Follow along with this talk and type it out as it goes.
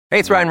Hey,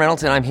 it's Ryan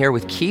Reynolds, and I'm here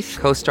with Keith,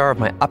 co-star of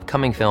my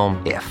upcoming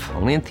film, If,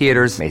 only in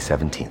theaters May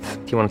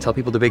 17th. Do you want to tell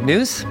people the big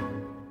news?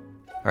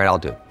 All right, I'll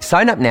do it.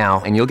 Sign up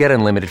now and you'll get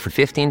unlimited for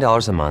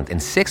 $15 a month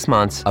and 6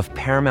 months of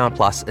Paramount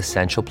Plus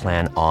Essential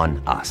Plan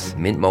on us.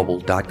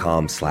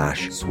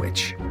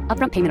 MintMobile.com/switch.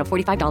 Upfront payment of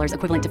 $45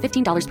 equivalent to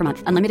 $15 per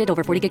month. Unlimited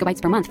over 40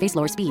 gigabytes per month. Face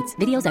lower speeds.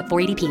 Videos at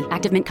 480p.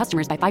 Active Mint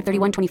customers by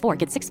 531.24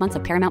 get 6 months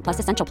of Paramount Plus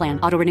Essential Plan.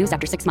 Auto renews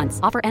after 6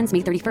 months. Offer ends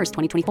May 31st,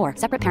 2024.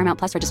 Separate Paramount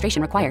Plus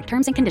registration required.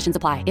 Terms and conditions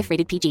apply if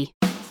rated PG.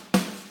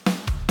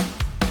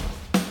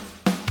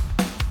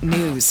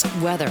 News,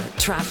 weather,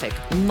 traffic,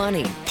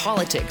 money,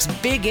 politics,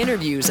 big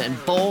interviews, and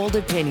bold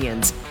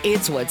opinions.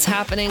 It's what's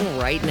happening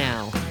right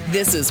now.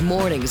 This is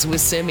Mornings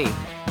with Simi.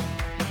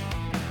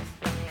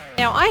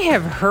 Now, I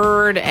have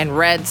heard and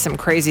read some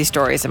crazy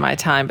stories in my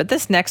time, but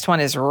this next one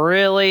is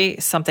really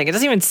something. It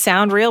doesn't even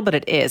sound real, but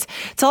it is.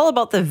 It's all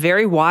about the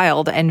very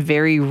wild and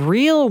very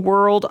real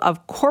world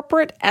of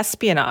corporate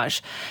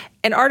espionage.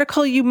 An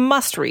article you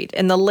must read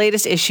in the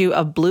latest issue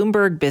of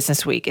Bloomberg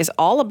Businessweek is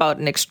all about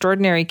an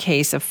extraordinary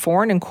case of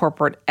foreign and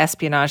corporate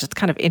espionage that's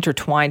kind of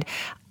intertwined.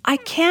 I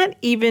can't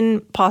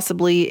even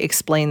possibly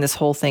explain this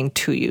whole thing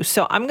to you.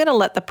 So I'm going to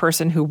let the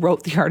person who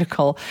wrote the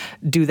article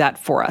do that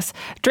for us.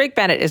 Drake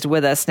Bennett is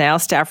with us now,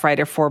 staff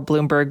writer for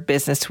Bloomberg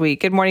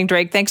Businessweek. Good morning,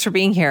 Drake. Thanks for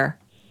being here.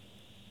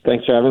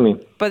 Thanks for having me.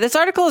 But this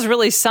article is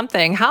really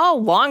something. How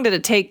long did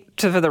it take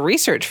for the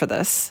research for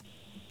this?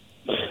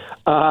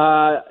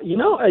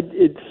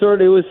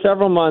 It was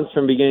several months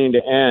from beginning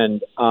to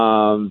end.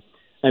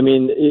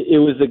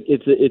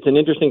 It's an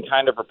interesting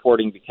kind of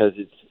reporting because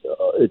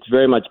it's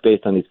very much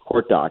based on these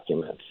court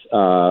documents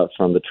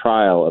from the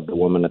trial of the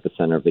woman at the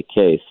center of the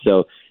case.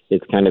 So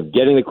it's kind of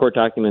getting the court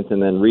documents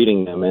and then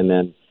reading them and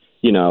then,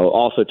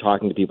 also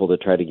talking to people to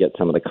try to get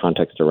some of the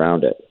context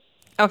around it.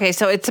 Okay,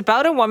 so it's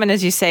about a woman,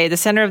 as you say, the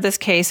center of this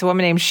case, a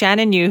woman named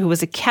Shannon Yu, who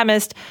was a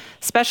chemist,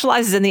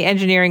 specializes in the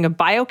engineering of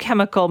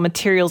biochemical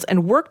materials,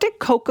 and worked at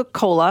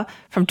Coca-Cola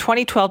from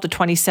 2012 to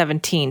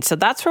 2017. So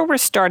that's where we're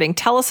starting.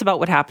 Tell us about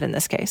what happened in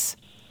this case.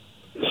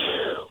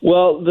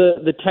 Well,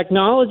 the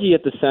technology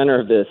at the center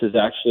of this is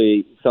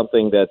actually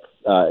something that's,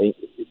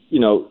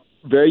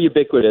 very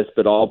ubiquitous,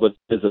 but all but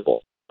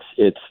visible.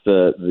 It's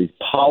the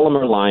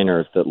polymer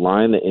liners that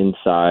line the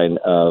inside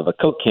of a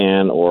Coke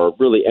can or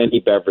really any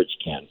beverage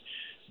can.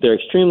 They're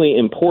extremely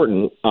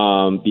important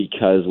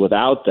because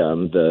without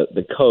them,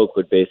 the Coke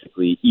would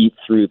basically eat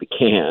through the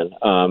can,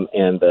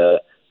 and the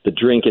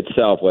drink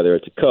itself, whether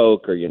it's a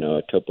Coke or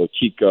a Topo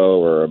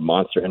Chico or a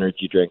Monster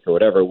Energy drink or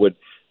whatever,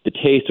 the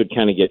taste would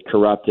kind of get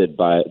corrupted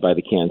by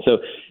the can. So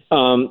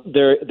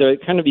there are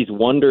kind of these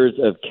wonders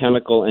of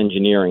chemical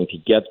engineering to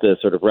get the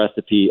sort of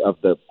recipe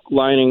of the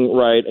lining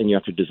right, and you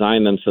have to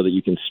design them so that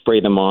you can spray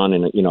them on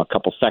in a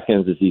couple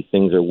seconds as these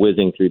things are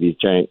whizzing through these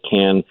giant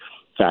can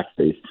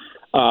factories.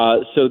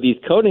 So these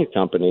coating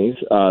companies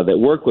that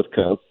work with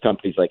Coke,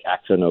 companies like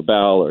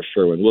AkzoNobel or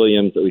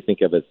Sherwin-Williams that we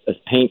think of as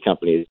paint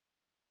companies,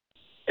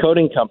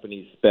 coating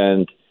companies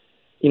spend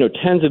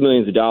tens of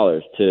millions of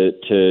dollars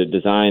to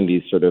design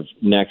these sort of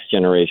next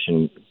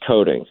generation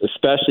coatings,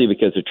 especially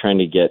because they're trying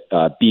to get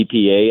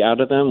BPA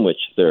out of them,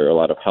 which there are a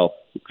lot of health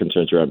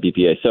concerns around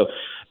BPA. So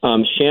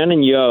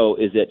Shannon Yu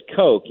is at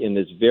Coke in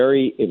this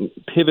very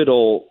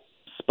pivotal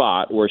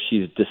spot where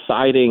she's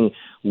deciding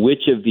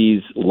which of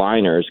these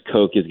liners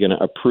Coke is going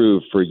to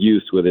approve for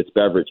use with its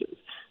beverages.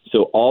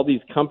 So all these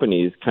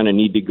companies kind of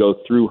need to go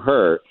through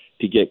her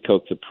to get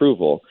Coke's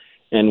approval.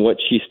 And what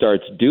she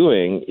starts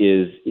doing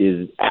is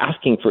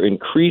asking for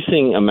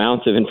increasing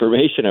amounts of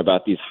information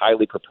about these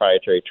highly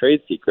proprietary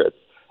trade secrets.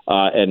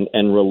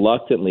 And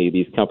reluctantly,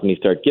 these companies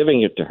start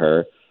giving it to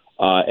her.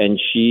 And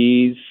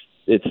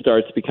it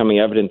starts becoming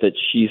evident that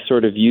she's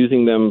sort of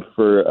using them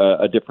for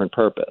a different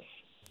purpose.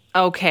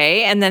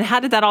 Okay. And then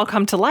how did that all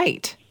come to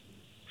light?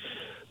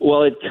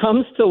 Well, it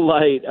comes to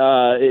light,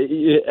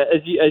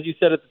 as you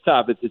said at the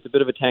top, it's a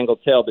bit of a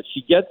tangled tale, but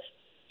she gets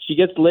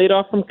laid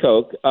off from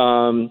Coke.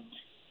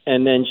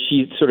 And then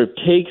she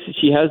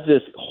has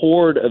this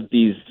hoard of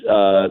these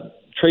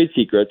trade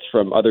secrets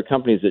from other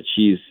companies that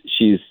she's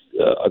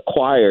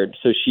acquired.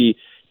 So she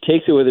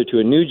takes it with her to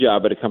a new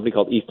job at a company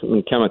called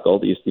Eastman Chemical.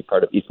 They used to be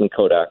part of Eastman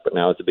Kodak, but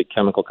now it's a big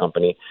chemical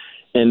company.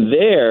 And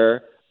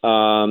there,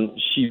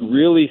 she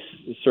really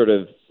sort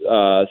of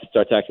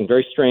starts acting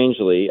very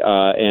strangely,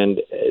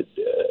 and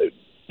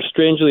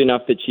strangely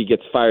enough that she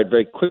gets fired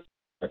very quickly.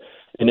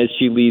 And as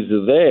she leaves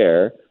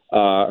there,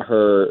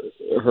 her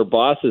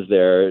bosses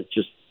there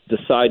just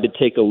decide to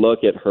take a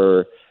look at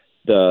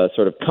the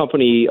sort of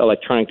company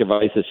electronic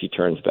devices she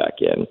turns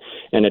back in.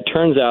 And it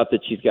turns out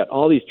that she's got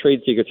all these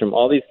trade secrets from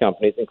all these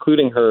companies,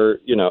 including her,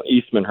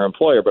 Eastman, her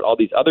employer, but all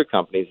these other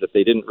companies that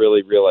they didn't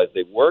really realize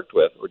they worked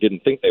with or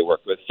didn't think they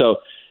worked with.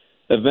 So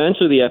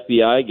eventually the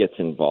FBI gets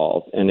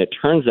involved, and it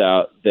turns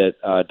out that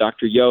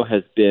Dr. Yu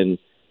has been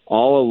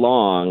all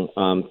along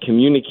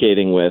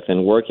communicating with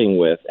and working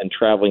with and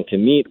traveling to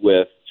meet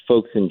with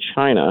folks in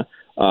China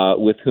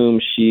with whom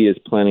she is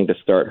planning to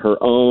start her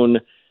own,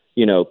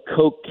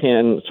 Coke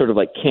can, sort of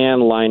like can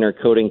liner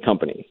coating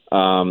company.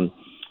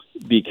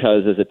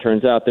 because, as it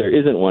turns out, there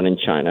isn't one in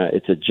China.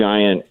 It's a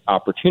giant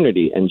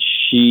opportunity, and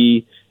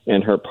she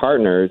and her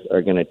partners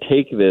are going to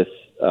take this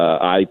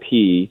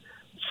IP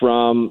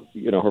from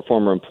her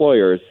former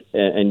employers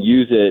and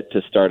use it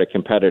to start a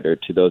competitor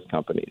to those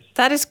companies.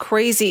 That is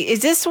crazy.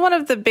 Is this one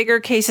of the bigger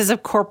cases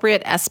of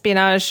corporate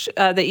espionage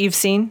that you've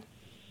seen?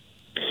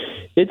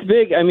 It's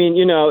big. I mean,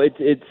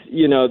 it's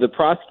the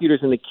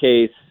prosecutors in the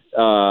case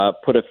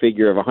put a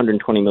figure of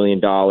 $120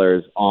 million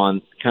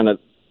on kind of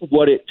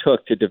what it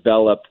took to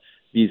develop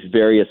these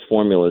various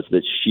formulas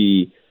that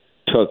she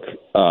took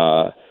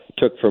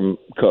from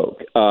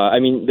Coke. I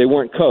mean, they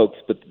weren't Cokes,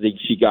 but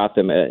she got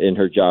them in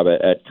her job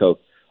at Coke.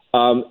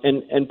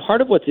 And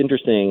part of what's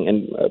interesting,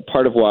 and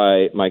part of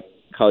why my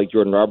colleague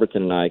Jordan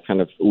Robertson and I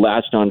kind of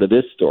latched onto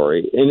this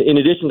story, in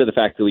addition to the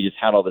fact that we just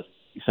had all this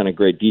kind of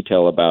great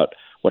detail about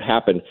what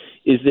happened,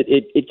 is that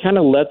it kind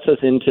of lets us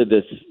into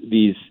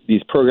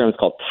these programs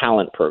called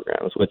talent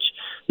programs, which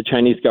the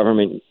Chinese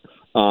government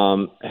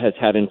has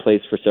had in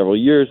place for several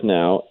years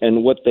now.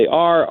 And what they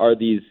are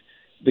these,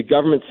 the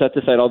government sets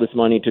aside all this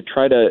money to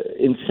try to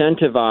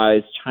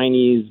incentivize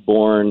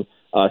Chinese-born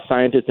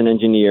scientists and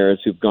engineers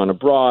who've gone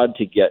abroad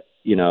to get,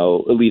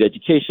 elite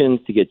educations,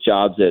 to get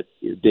jobs at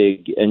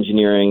big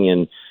engineering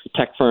and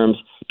tech firms,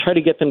 try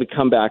to get them to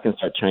come back and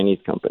start Chinese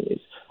companies.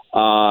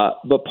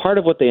 But part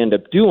of what they end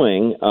up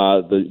doing,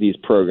 these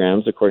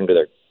programs, according to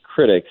their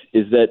critics,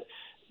 is that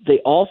they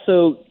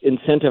also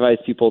incentivize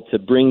people to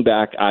bring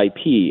back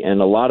IP, and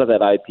a lot of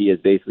that IP has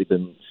basically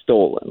been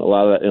stolen. A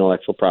lot of that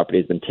intellectual property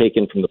has been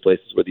taken from the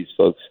places where these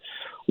folks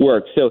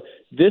work. So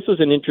this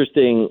was an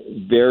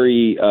interesting,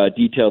 very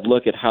detailed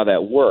look at how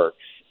that works.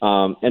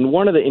 And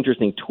one of the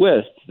interesting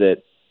twists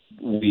that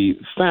we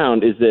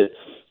found is that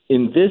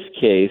in this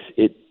case,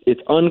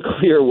 it's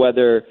unclear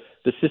whether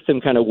the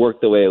system kind of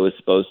worked the way it was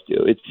supposed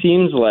to. It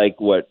seems like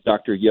what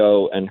Dr.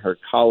 Yo and her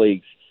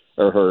colleagues,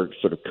 or her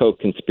sort of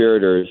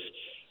co-conspirators,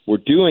 were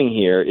doing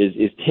here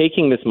is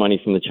taking this money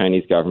from the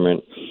Chinese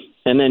government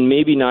and then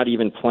maybe not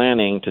even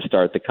planning to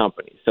start the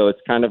company. So it's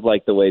kind of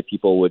like the way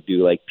people would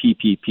do like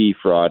PPP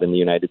fraud in the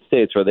United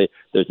States, where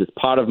there's this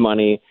pot of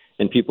money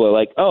and people are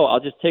like, oh,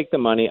 I'll just take the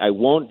money. I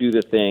won't do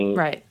the thing.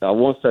 Right. I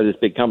won't start this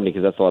big company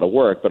because that's a lot of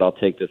work, but I'll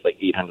take this like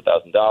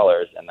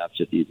 $800,000 and that's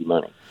just easy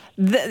money.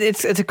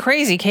 It's a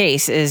crazy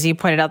case, as you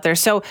pointed out there.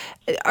 So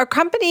are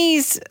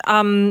companies,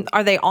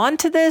 are they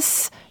onto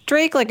this,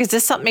 Drake? Like, is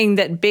this something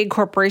that big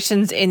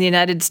corporations in the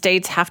United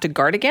States have to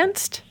guard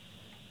against?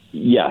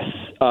 Yes.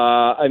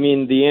 I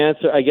mean, the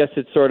answer, I guess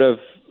it's sort of,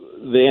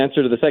 the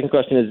answer to the second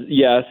question is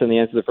yes, and the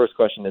answer to the first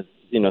question is,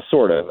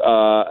 sort of.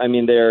 I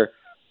mean, they're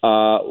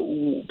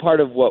part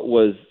of what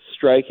was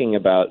striking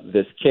about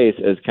this case,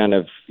 as kind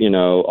of,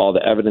 all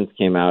the evidence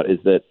came out, is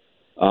that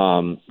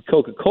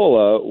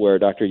Coca-Cola, where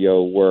Dr.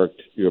 Yo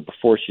worked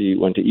before she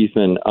went to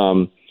Eastman,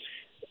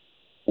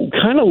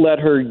 kind of let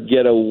her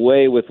get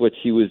away with what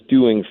she was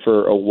doing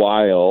for a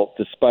while,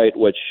 despite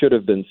what should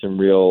have been some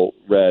real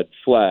red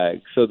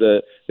flags. So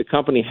the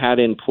company had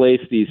in place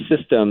these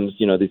systems,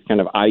 these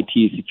kind of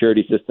IT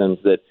security systems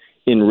that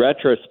in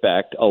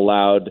retrospect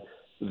allowed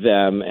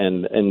them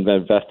and the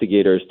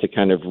investigators to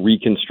kind of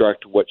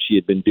reconstruct what she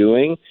had been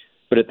doing.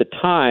 But at the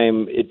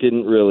time, it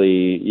didn't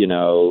really,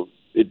 no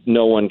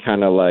one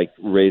kind of like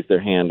raised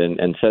their hand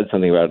and said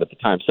something about it at the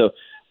time. So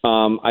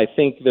I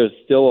think there's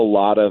still a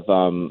lot of,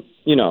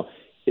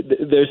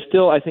 there's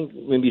still, I think,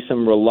 maybe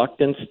some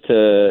reluctance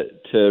to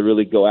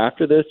really go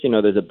after this.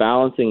 There's a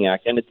balancing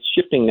act, and it's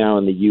shifting now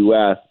in the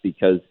U.S.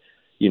 because,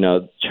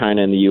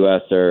 China and the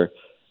U.S. are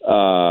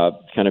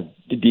kind of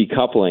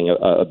decoupling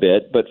a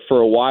bit. But for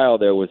a while,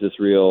 there was this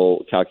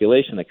real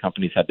calculation that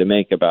companies had to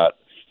make about,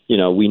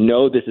 we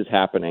know this is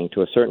happening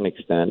to a certain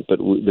extent, but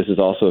this is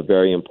also a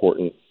very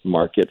important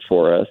market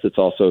for us. It's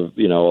also,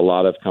 a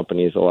lot of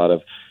companies, a lot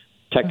of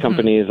tech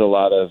companies, a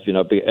lot of,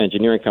 big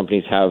engineering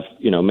companies have,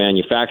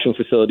 manufacturing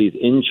facilities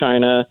in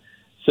China.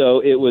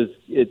 So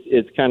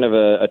it's kind of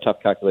a tough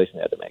calculation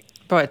they had to make.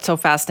 Boy, it's so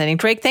fascinating.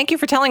 Drake, thank you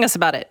for telling us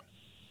about it.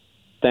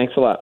 Thanks a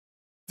lot.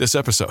 This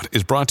episode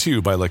is brought to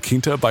you by La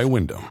Quinta by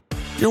Wyndham.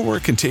 Your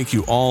work can take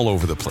you all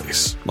over the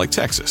place, like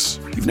Texas.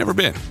 You've never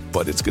been,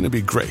 but it's going to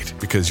be great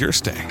because you're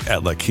staying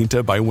at La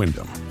Quinta by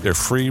Wyndham. Their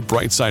free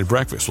Bright Side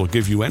breakfast will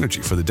give you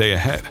energy for the day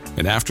ahead.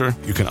 And after,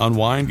 you can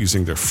unwind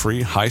using their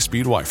free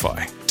high-speed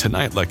Wi-Fi.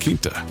 Tonight, La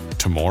Quinta.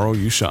 Tomorrow,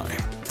 you shine.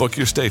 Book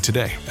your stay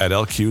today at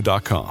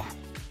LQ.com.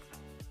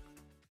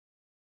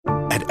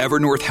 At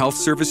Evernorth Health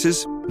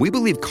Services, we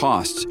believe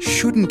costs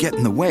shouldn't get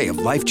in the way of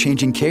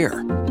life-changing care.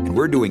 And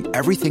we're doing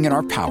everything in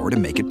our power to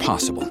make it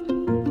possible.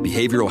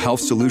 Behavioral health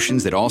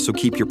solutions that also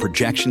keep your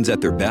projections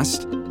at their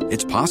best?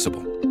 It's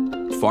possible.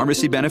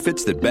 Pharmacy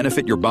benefits that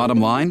benefit your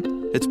bottom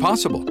line? It's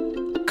possible.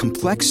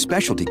 Complex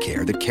specialty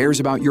care that cares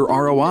about your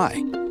ROI?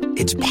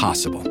 It's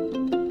possible.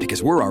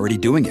 Because we're already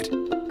doing it.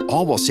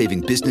 All while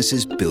saving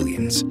businesses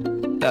billions.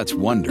 That's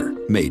Wonder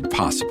made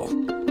possible.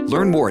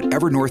 Learn more at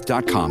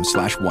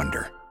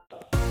evernorth.com/wonder.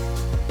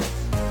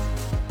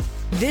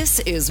 This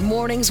is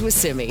Mornings with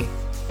Simi.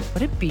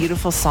 What a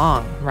beautiful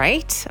song,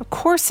 right? Of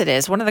course it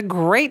is. One of the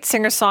great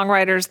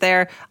singer-songwriters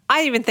there.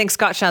 I even think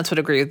Scott Shantz would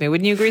agree with me.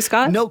 Wouldn't you agree,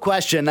 Scott? No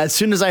question. As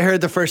soon as I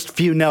heard the first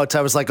few notes,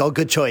 I was like, oh,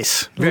 good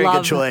choice. Very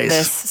good choice. Love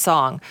this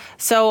song.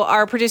 So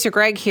our producer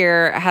Greg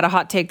here had a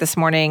hot take this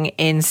morning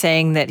in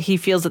saying that he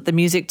feels that the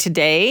music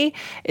today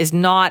is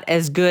not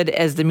as good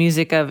as the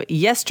music of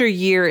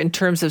yesteryear in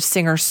terms of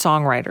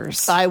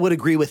singer-songwriters. I would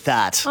agree with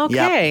that.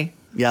 Okay.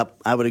 Yep,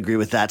 I would agree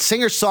with that.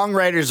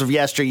 Singer-songwriters of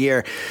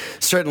yesteryear,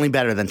 certainly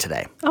better than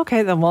today.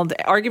 Okay, then, well,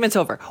 the argument's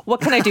over.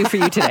 What can I do for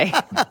you today?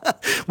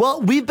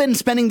 Well, we've been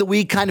spending the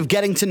week kind of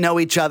getting to know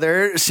each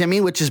other, Simi,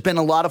 which has been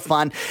a lot of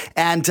fun.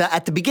 And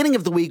at the beginning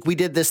of the week, we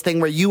did this thing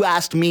where you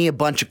asked me a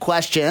bunch of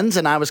questions,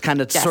 and I was kind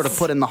of sort of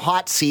put in the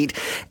hot seat.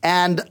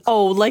 And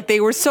like they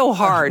were so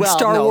hard.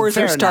 Star Wars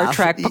or Star enough.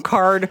 Trek,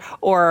 Picard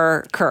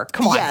or Kirk.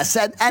 Come on. Yes,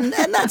 and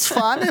that's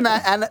fun.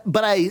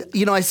 But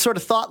I sort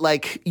of thought,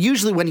 like,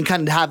 usually when you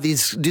kind of have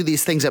do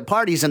these things at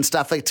parties and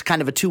stuff, it's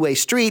kind of a two-way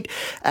street.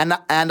 And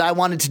I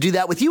wanted to do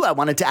that with you. I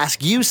wanted to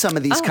ask you some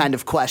of these kind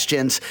of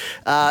questions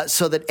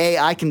so that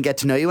I can get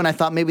to know you. And I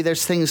thought maybe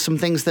there's some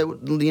things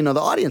that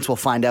the audience will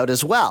find out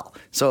as well.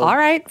 So all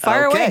right,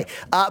 fire away.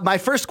 My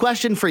first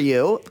question for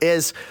you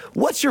is,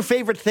 what's your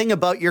favorite thing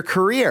about your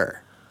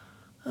career?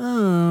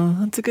 Oh,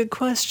 that's a good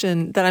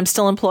question. That I'm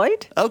still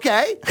employed?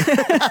 Okay.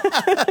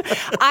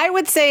 I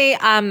would say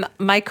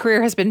my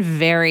career has been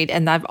varied,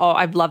 and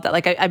I've loved that.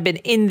 Like I've been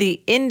in the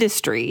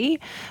industry,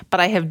 but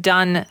I have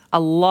done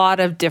a lot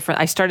of different.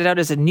 I started out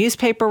as a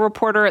newspaper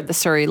reporter at the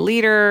Surrey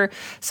Leader,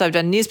 so I've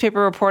done newspaper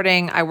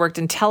reporting. I worked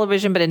in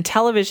television, but in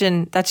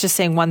television, that's just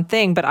saying one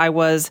thing. But I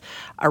was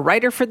a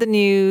writer for the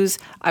news.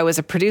 I was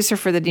a producer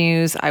for the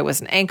news. I was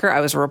an anchor. I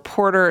was a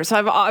reporter. So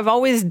I've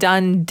always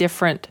done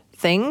different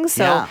things.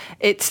 So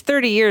it's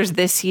 30 years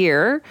this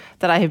year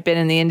that I have been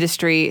in the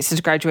industry since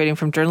graduating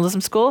from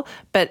journalism school,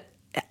 but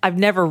I've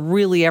never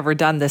really ever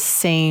done the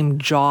same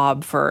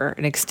job for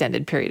an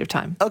extended period of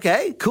time.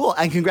 Okay, cool.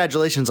 And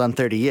congratulations on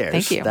 30 years.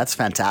 Thank you. That's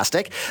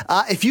fantastic.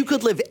 If you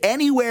could live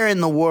anywhere in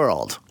the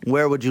world,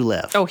 where would you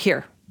live? Oh,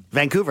 here.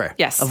 Vancouver?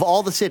 Yes. Of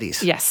all the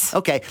cities? Yes.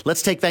 Okay,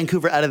 let's take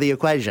Vancouver out of the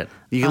equation.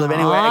 You can live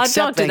anywhere except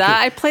don't do Vancouver.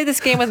 that. I play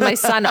this game with my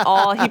son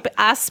he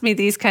asks me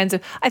these kinds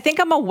of, I think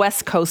I'm a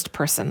West Coast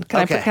person.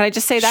 Can I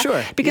just say that?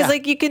 Sure. Because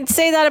you can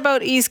say that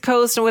about East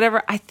Coast and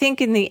whatever. I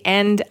think in the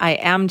end, I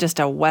am just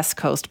a West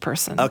Coast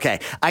person. Okay.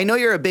 I know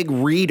you're a big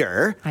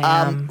reader.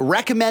 I am.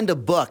 Recommend a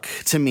book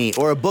to me,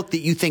 or a book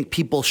that you think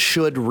people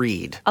should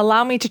read.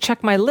 Allow me to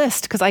check my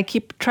list, because I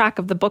keep track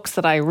of the books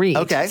that I read.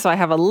 Okay. So I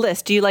have a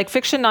list. Do you like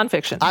fiction,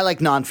 nonfiction? I like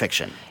nonfiction.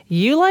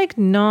 You like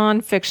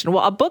nonfiction.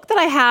 Well, a book that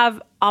I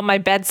have on my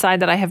bedside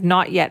that I have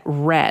not yet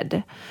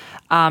read,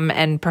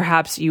 and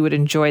perhaps you would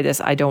enjoy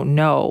this, I don't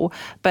know.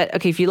 But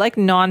okay, if you like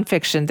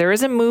nonfiction, there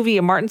is a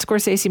Martin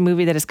Scorsese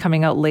movie that is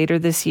coming out later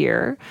this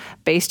year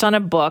based on a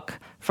book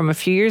from a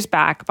few years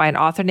back by an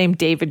author named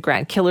David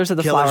Grant, Killers of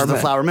the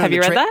Flower Moon. Have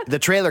you read that? The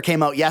trailer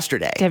came out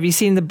yesterday. Have you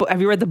seen the book?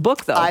 Have you read the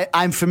book, though?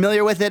 I'm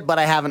familiar with it, but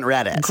I haven't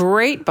read it.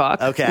 Great book.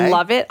 Okay.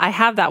 Love it. I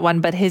have that one.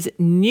 But his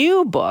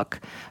new book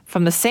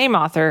from the same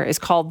author is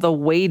called The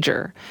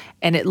Wager.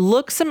 And it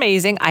looks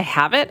amazing. I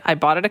have it. I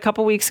bought it a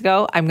couple weeks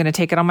ago. I'm going to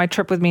take it on my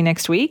trip with me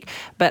next week.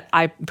 But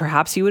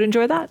perhaps you would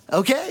enjoy that.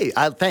 Okay.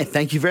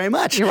 Thank you very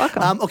much. You're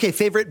welcome. Okay.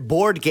 Favorite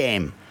board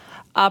game?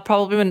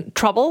 Probably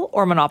Trouble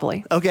or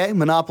Monopoly. Okay,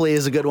 Monopoly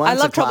is a good one. I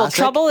love Trouble. Classic.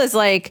 Trouble is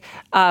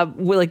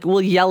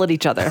we'll yell at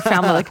each other.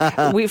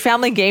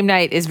 Family game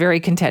night is very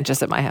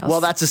contentious at my house.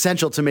 Well, that's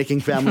essential to making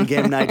family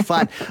game night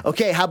fun.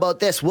 Okay, how about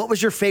this? What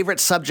was your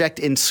favorite subject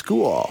in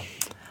school?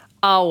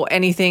 Oh,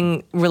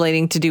 anything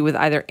relating to do with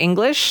either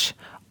English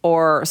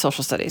or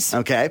social studies.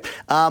 Okay,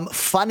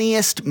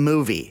 funniest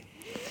movie.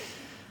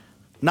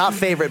 Not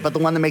favorite, but the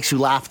one that makes you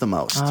laugh the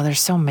most. Oh, there's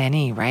so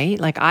many, right?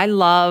 Like I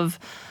love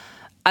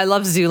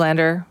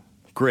Zoolander.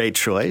 Great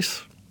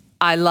choice.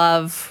 I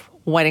love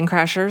Wedding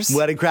Crashers.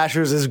 Wedding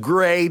Crashers is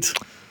great.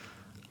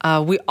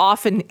 We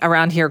often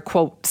around here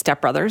quote Step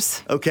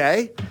Brothers.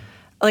 Okay.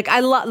 Like I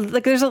love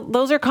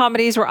those are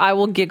comedies where I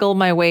will giggle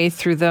my way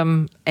through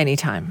them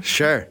anytime.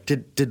 Sure.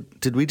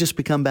 Did we just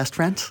become best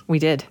friends? We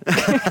did.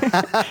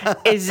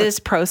 Is this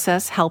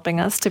process helping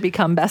us to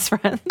become best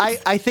friends?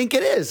 I think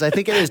it is.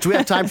 Do we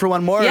have time for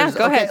one more? Yeah,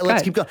 go ahead.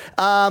 Let's keep going.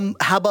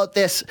 How about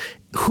this?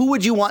 Who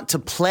would you want to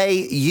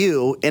play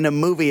you in a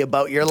movie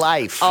about your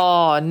life?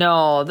 Oh,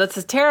 no,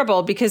 that's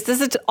terrible, because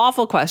this is an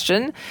awful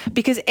question,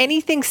 because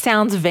anything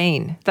sounds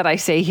vain that I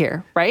say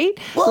here, right?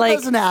 Well, it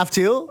doesn't have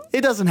to.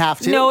 It doesn't have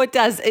to. No, it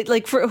does.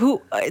 For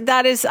who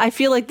that is, I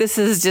feel like this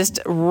is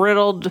just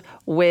riddled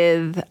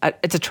with,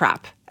 it's a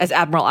trap, as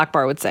Admiral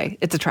Akbar would say.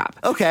 It's a trap.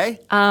 Okay.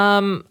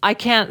 I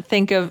can't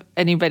think of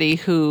anybody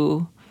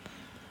who,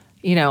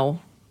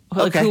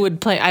 who would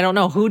play? I don't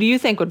know. Who do you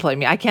think would play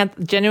me? I can't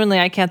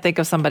think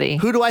of somebody.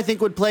 Who do I think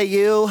would play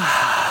you?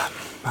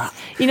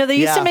 They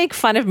used to make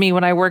fun of me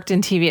when I worked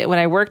in TV. When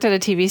I worked at a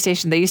TV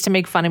station, they used to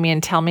make fun of me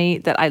and tell me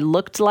that I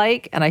looked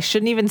like, and I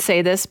shouldn't even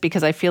say this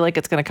because I feel like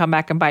it's going to come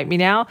back and bite me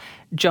now,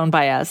 Joan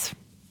Baez.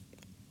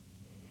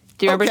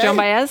 Do you remember Joan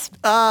Baez?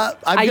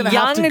 I'm going to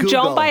have to Google.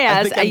 Joan Baez.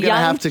 I think I'm going to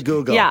have to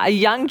Google. Yeah, a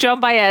young Joan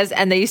Baez,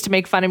 and they used to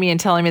make fun of me and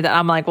telling me that.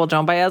 I'm like, well,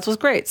 Joan Baez was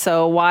great,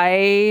 so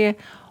why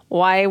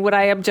would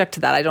I object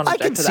to that? I don't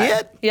object to that. I can see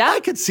it. Yeah? I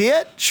can see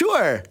it.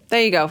 Sure.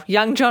 There you go.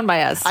 Young Joan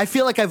Baez. I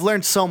feel like I've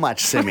learned so much,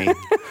 Simi.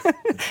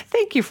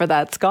 Thank you for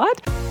that,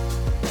 Scott.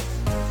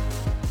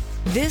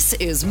 This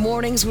is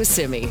Mornings with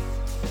Simi.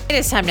 It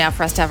is time now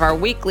for us to have our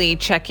weekly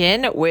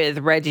check-in with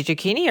Reggie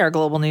Cicchini, our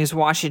Global News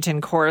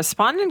Washington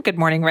correspondent. Good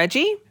morning,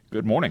 Reggie.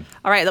 Good morning.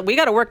 All right, we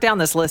got to work down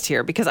this list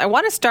here because I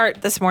want to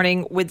start this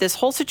morning with this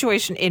whole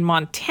situation in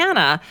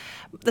Montana.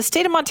 The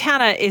state of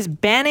Montana is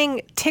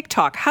banning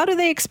TikTok. How do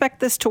they expect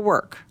this to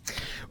work?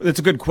 That's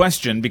a good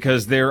question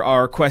because there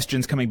are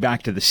questions coming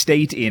back to the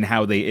state in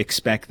how they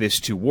expect this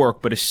to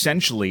work. But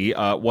essentially,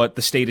 what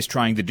the state is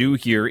trying to do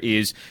here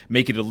is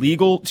make it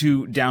illegal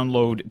to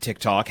download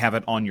TikTok, have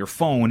it on your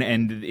phone.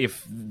 And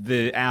if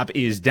the app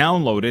is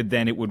downloaded,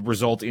 then it would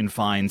result in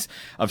fines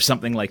of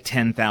something like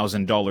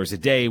 $10,000 a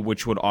day,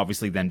 which would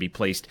obviously then be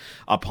placed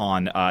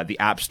upon the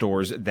app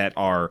stores that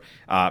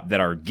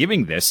are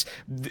giving this.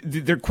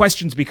 Their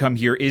questions become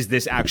here, is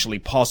this actually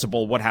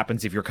possible? What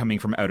happens if you're coming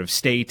from out of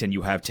state and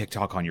you have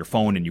TikTok on your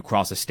phone and you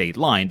cross a state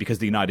line? Because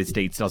the United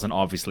States doesn't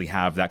obviously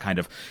have that kind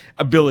of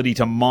ability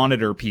to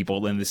monitor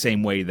people in the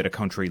same way that a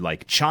country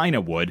like China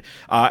would.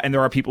 And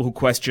there are people who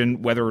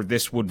question whether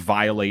this would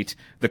violate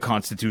the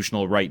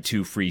constitutional right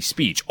to free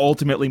speech.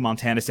 Ultimately,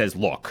 Montana says,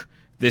 look,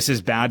 this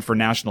is bad for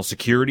national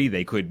security.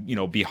 They could,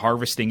 be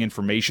harvesting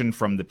information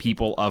from the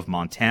people of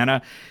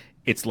Montana.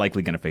 It's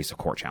likely going to face a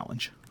court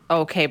challenge.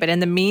 Okay, but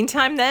in the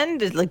meantime then,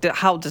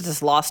 how does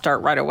this law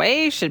start right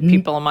away? Should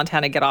people in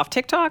Montana get off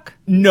TikTok?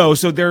 No,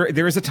 so there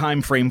is a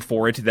time frame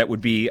for it that would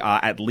be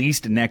at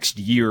least next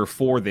year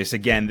for this.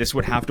 Again, this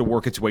would have to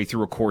work its way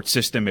through a court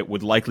system. It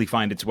would likely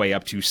find its way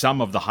up to some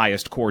of the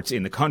highest courts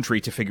in the country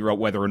to figure out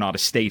whether or not a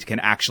state can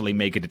actually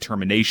make a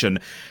determination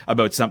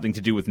about something to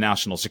do with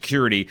national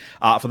security.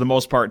 For the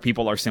most part,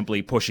 people are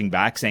simply pushing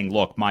back, saying,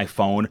 look, my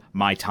phone,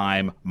 my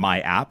time, my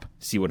app.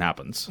 See what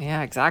happens.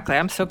 Yeah, exactly.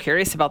 I'm so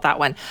curious about that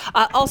one.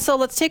 Also,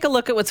 let's take a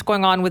look at what's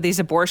going on with these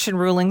abortion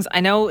rulings.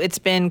 I know it's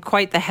been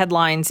quite the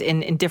headlines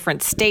in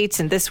different states,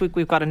 and this week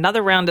we've got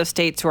another round of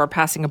states who are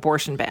passing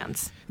abortion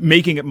bans.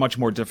 Making it much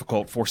more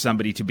difficult for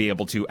somebody to be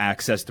able to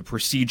access the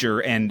procedure.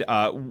 And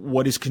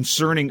what is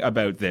concerning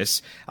about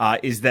this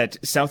is that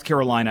South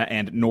Carolina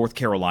and North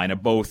Carolina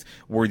both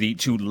were the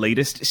two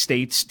latest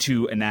states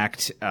to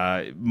enact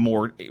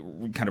more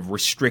kind of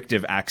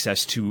restrictive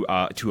access to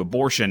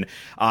abortion.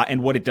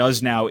 And what it does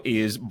now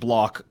is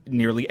block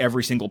nearly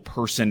every single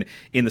person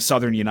in the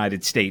southern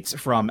United States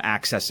from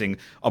accessing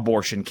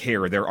abortion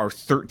care. There are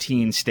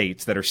 13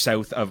 states that are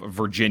south of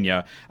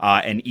Virginia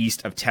and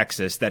east of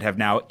Texas that have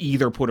now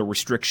either put a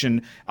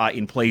restriction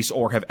in place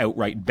or have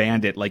outright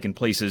banned it, like in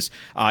places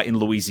in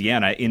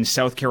Louisiana. In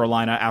South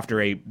Carolina, after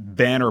a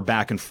banner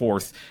back and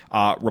forth,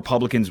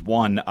 Republicans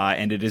won,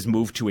 and it has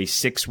moved to a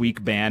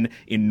 6-week ban.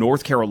 In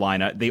North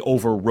Carolina, they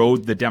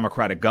overrode the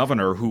Democratic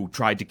governor who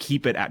tried to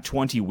keep it at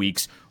 20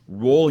 weeks,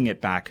 rolling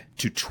it back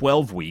to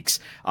 12 weeks.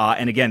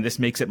 And again, this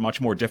makes it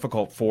much more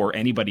difficult for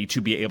anybody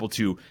to be able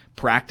to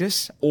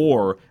practice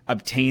or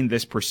obtain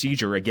this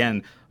procedure.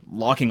 Again,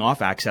 locking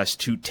off access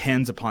to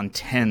tens upon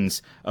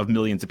tens of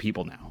millions of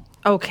people now.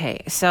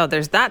 Okay, so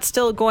there's that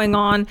still going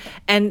on.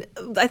 And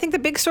I think the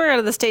big story out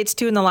of the States,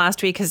 too, in the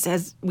last week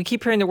has we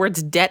keep hearing the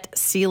words debt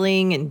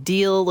ceiling and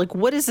deal.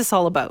 What is this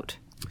all about?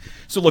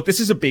 So look, this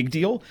is a big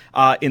deal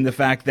in the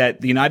fact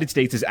that the United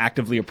States is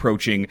actively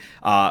approaching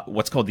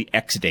what's called the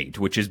X date,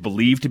 which is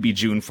believed to be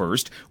June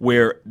 1st,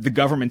 where the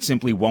government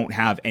simply won't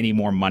have any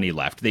more money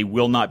left. They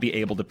will not be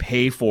able to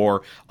pay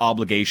for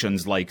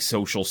obligations like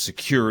Social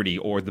Security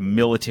or the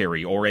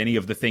military or any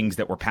of the things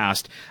that were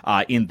passed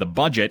in the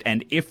budget.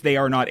 And if they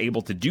are not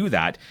able to do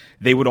that,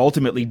 they would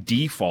ultimately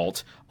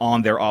default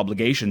on their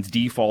obligations,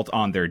 default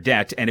on their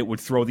debt, and it would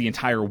throw the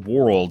entire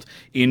world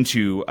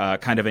into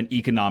kind of an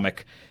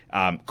economic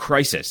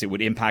crisis. It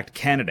would impact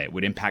Canada. It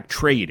would impact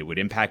trade. It would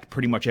impact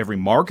pretty much every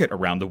market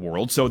around the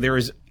world. So there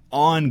is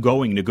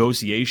ongoing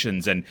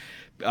negotiations and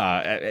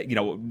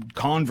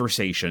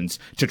conversations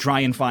to try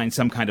and find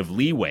some kind of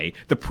leeway.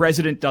 The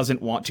president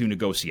doesn't want to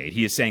negotiate.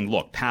 He is saying,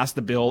 look, pass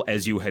the bill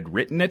as you had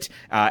written it,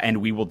 and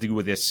we will deal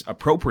with this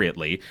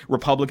appropriately.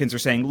 Republicans are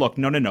saying, look,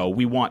 no,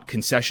 we want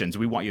concessions.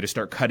 We want you to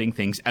start cutting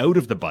things out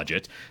of the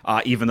budget,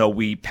 even though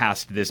we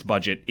passed this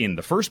budget in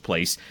the first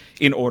place,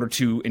 in order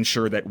to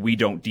ensure that we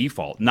don't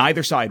default.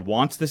 Neither side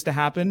wants this to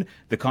happen.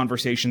 The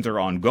conversations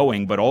are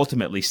ongoing, but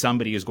ultimately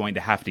somebody is going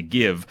to have to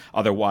give.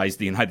 Otherwise,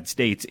 the United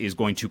States is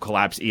going to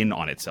collapse in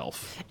on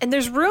itself. And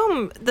there's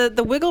room,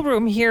 the wiggle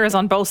room here is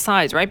on both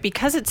sides, right?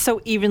 Because it's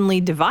so evenly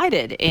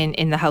divided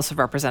in the House of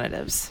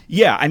Representatives.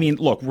 Yeah, I mean,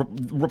 look,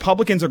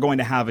 Republicans are going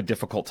to have a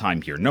difficult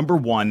time here. Number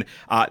one,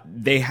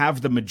 they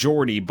have the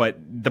majority, but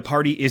the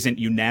party isn't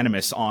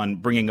unanimous on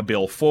bringing a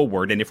bill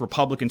forward. And if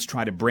Republicans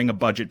try to bring a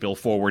budget bill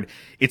forward,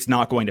 it's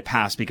not going to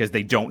pass because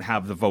they don't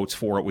have the votes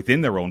for it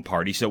within their own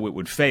party, so it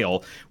would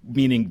fail,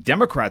 meaning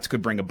Democrats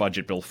could bring a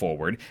budget bill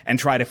forward and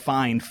try to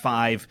find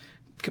 5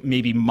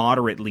 maybe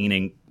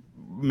moderate-leaning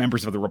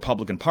members of the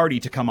Republican Party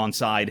to come on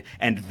side,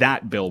 and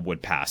that bill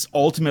would pass.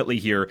 Ultimately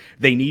here,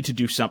 they need to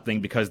do something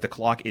because the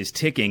clock is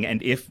ticking,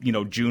 and if,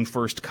 June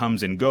 1st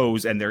comes and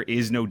goes and there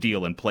is no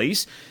deal in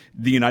place,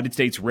 the United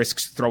States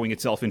risks throwing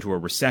itself into a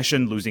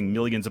recession, losing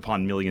millions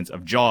upon millions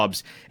of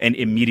jobs, and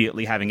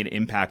immediately having an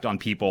impact on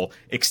people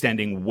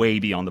extending way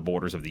beyond the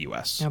borders of the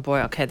U.S. Oh boy,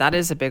 okay, that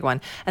is a big one.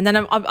 And then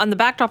on the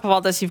backdrop of all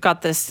this, you've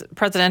got this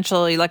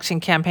presidential election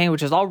campaign,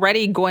 which is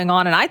already going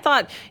on. And I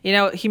thought,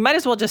 he might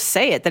as well just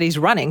say it that he's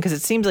running, because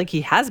it seems like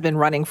he has been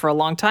running for a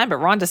long time. But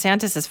Ron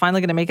DeSantis is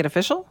finally going to make it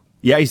official?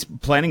 Yeah, he's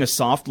planning a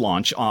soft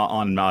launch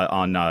on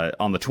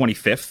the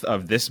 25th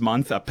of this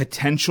month, a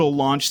potential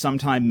launch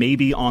sometime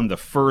maybe on the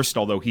 1st,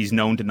 although he's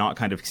known to not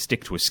kind of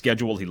stick to a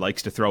schedule. He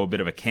likes to throw a bit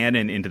of a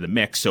cannon into the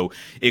mix, so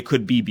it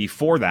could be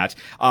before that.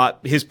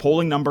 His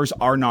polling numbers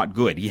are not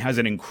good. He has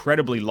an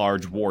incredibly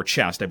large war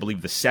chest, I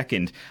believe the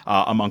second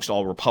amongst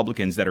all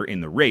Republicans that are in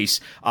the race,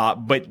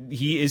 but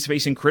he is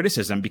facing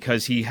criticism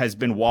because he has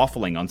been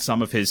waffling on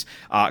some of his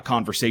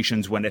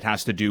conversations when it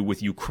has to do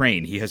with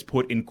Ukraine. He has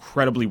put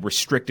incredibly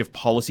restrictive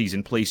policies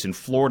in place in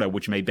Florida,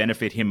 which may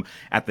benefit him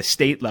at the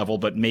state level,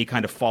 but may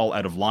kind of fall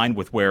out of line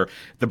with where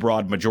the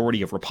broad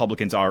majority of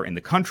Republicans are in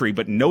the country.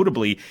 But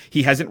notably,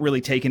 he hasn't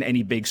really taken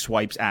any big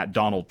swipes at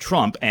Donald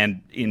Trump, and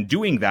in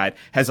doing that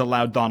has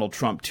allowed Donald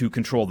Trump to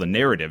control the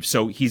narrative.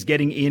 So he's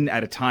getting in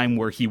at a time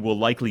where he will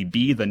likely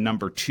be the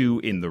number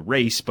 2 in the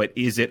race, but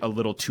is it a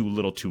little too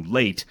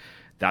late?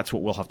 That's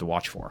what we'll have to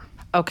watch for.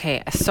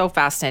 Okay, so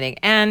fascinating.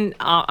 And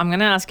I'm going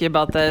to ask you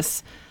about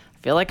this.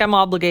 Feel like I'm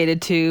obligated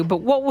to,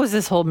 but what was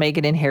this whole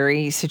Meghan and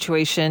Harry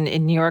situation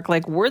in New York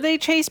like? Were they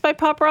chased by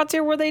paparazzi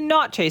or were they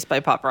not chased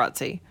by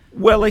paparazzi?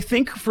 Well, I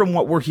think from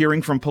what we're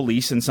hearing from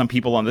police and some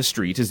people on the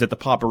street is that the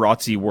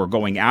paparazzi were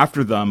going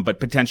after them, but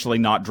potentially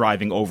not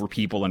driving over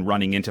people and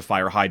running into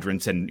fire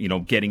hydrants and,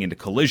 getting into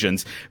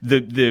collisions.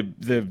 The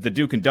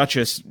Duke and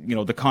Duchess,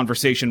 the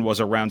conversation was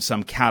around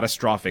some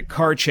catastrophic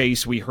car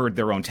chase. We heard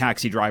their own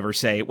taxi driver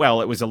say,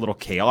 well, it was a little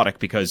chaotic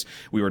because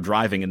we were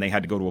driving and they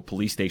had to go to a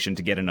police station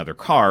to get another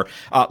car.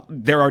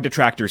 There are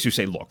detractors who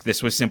say, look,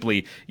 this was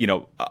simply,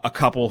 a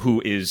couple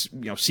who is,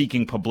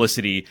 seeking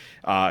publicity,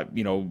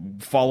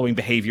 following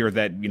behavior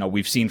that,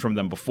 we've seen from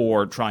them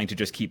before, trying to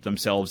just keep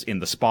themselves in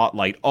the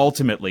spotlight.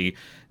 Ultimately,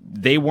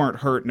 they weren't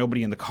hurt.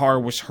 Nobody in the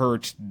car was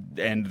hurt.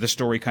 And the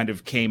story kind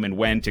of came and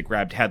went. It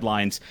grabbed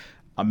headlines.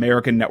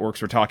 American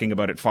networks were talking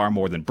about it far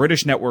more than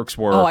British networks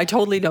were. Oh, I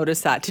totally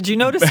noticed that. Did you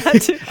notice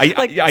that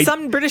too?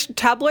 Some British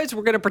tabloids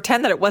were going to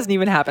pretend that it wasn't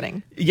even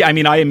happening. Yeah,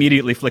 I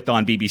immediately flicked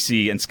on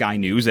BBC and Sky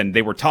News, and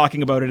they were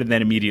talking about it and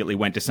then immediately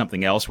went to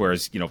something else,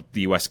 whereas,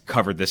 the U.S.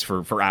 covered this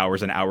for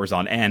hours and hours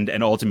on end,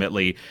 and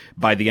ultimately,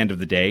 by the end of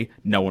the day,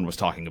 no one was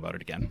talking about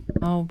it again.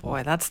 Oh,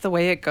 boy, that's the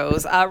way it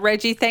goes.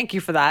 Reggie, thank you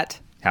for that.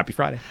 Happy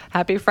Friday.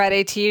 Happy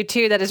Friday to you,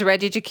 too. That is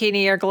Reggie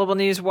Cicchini, our Global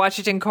News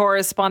Washington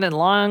correspondent.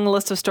 Long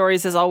list of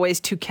stories, as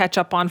always, to catch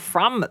up on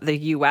from the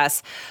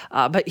U.S.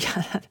 But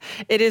yeah,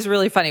 it is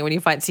really funny when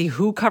you see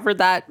who covered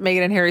that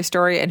Meghan and Harry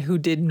story and who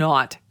did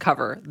not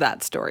cover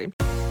that story.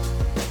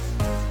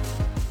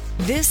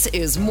 This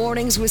is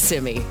Mornings with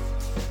Simi.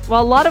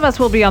 Well, a lot of us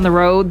will be on the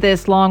road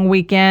this long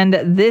weekend.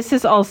 This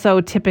is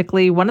also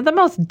typically one of the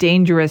most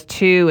dangerous,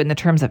 too, in the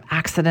terms of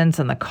accidents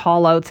and the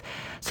call-outs.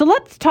 So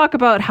let's talk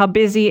about how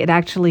busy it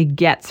actually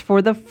gets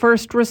for the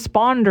first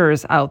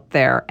responders out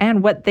there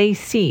and what they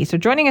see. So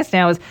joining us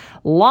now is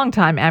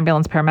longtime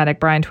ambulance paramedic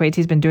Brian Twaits.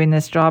 He's been doing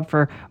this job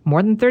for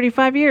more than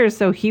 35 years,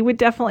 so he would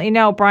definitely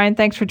know. Brian,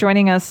 thanks for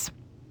joining us.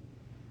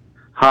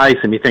 Hi,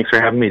 Cindy. Thanks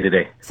for having me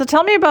today. So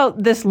tell me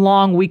about this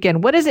long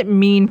weekend. What does it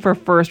mean for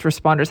first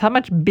responders? How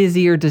much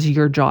busier does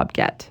your job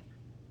get?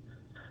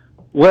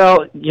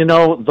 Well,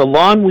 the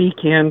long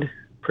weekend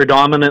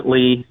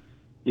predominantly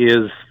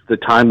is the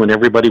time when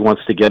everybody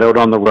wants to get out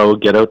on the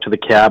road, get out to the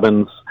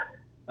cabins,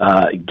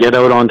 get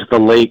out onto the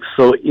lakes.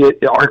 So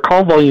our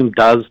call volume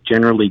does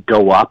generally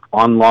go up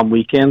on long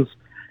weekends.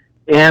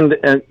 And,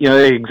 an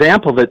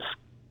example that's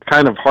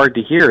kind of hard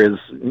to hear is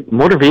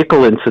motor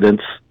vehicle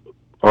incidents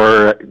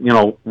are,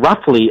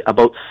 roughly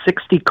about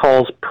 60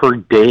 calls per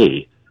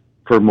day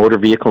for motor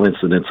vehicle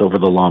incidents over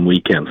the long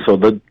weekend. So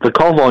the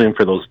call volume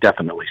for those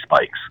definitely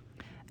spikes.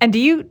 And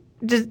do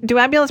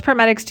ambulance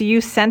paramedics, do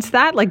you sense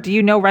that? Do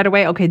you know right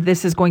away, okay,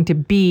 this is going to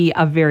be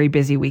a very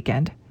busy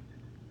weekend?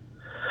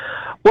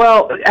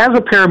 Well, as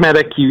a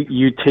paramedic,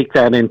 you take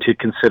that into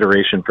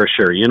consideration for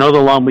sure. The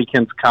long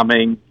weekend's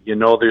coming.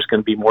 There's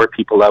going to be more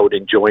people out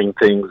enjoying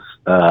things,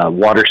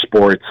 water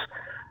sports,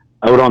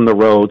 out on the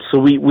road. So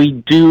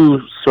we do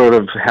sort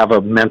of have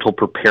a mental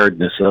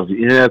preparedness of,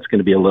 it's going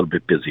to be a little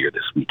bit busier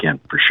this weekend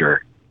for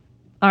sure.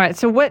 All right.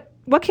 So what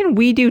can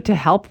we do to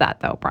help that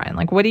though, Brian?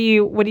 What are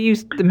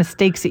the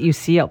mistakes that you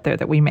see out there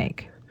that we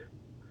make?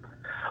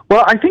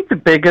 Well, I think the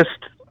biggest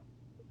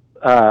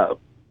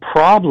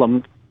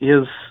problem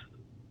is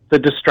the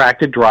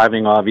distracted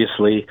driving,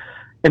 obviously,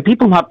 and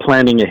people not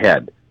planning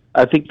ahead.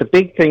 I think the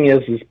big thing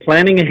is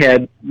planning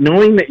ahead,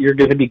 knowing that you're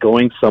going to be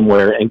going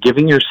somewhere and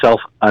giving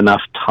yourself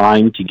enough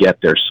time to get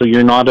there so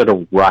you're not at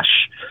a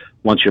rush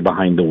once you're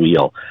behind the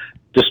wheel.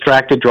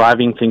 Distracted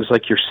driving, things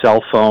like your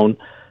cell phone.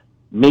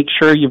 Make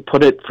sure you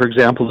put it, for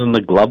example, in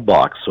the glove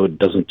box so it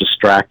doesn't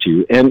distract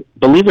you. And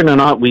believe it or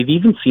not, we've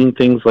even seen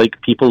things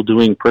like people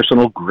doing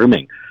personal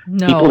grooming.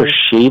 No. People are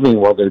shaving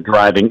while they're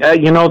driving.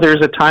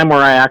 There's a time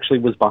where I actually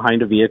was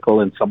behind a vehicle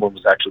and someone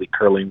was actually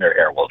curling their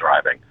hair while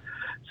driving.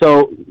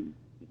 So,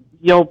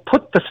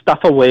 put the stuff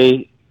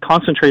away,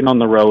 concentrate on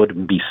the road,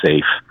 and be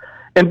safe.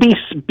 And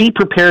be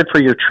prepared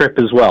for your trip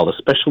as well,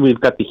 especially we've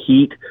got the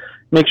heat.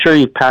 Make sure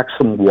you pack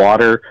some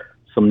water,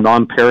 some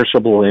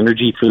non-perishable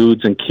energy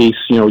foods in case,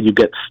 you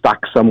get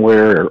stuck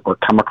somewhere or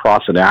come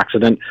across an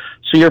accident,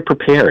 so you're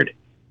prepared.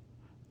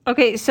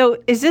 Okay,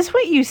 so is this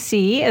what you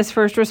see as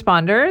first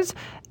responders?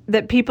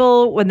 That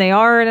people, when they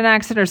are in an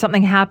accident or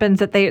something happens,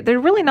 that they're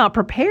really not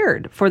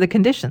prepared for the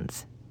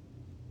conditions?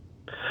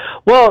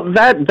 Well,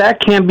 that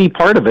can be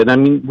part of it. I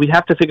mean, we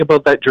have to think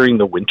about that during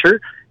the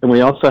winter, and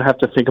we also have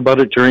to think about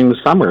it during the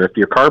summer. If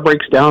your car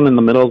breaks down in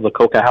the middle of the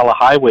Coca-Cola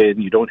highway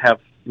and you don't have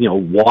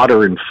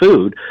water and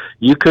food,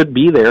 you could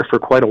be there for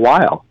quite a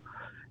while.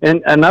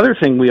 And another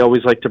thing we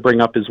always like to bring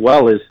up as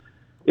well is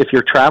if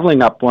you're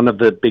traveling up one of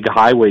the big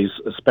highways,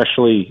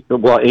 especially,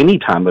 any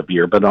time of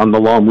year, but on the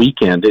long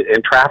weekend,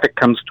 and traffic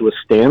comes to a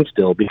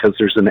standstill because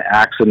there's an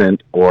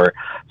accident or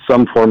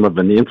some form of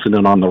an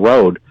incident on the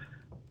road,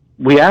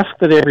 we ask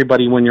that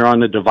everybody, when you're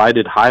on a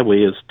divided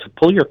highway, is to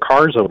pull your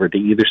cars over to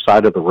either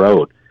side of the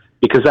road,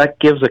 because that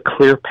gives a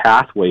clear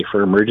pathway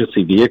for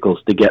emergency vehicles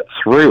to get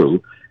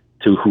through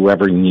to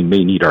whoever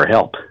may need our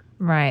help.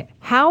 Right.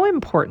 How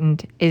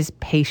important is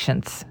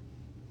patience?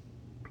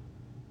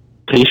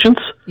 Patience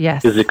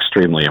Yes. is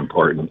extremely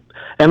important.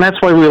 And that's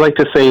why we like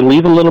to say,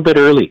 leave a little bit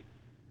early.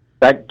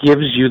 That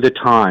gives you the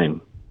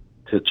time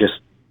to just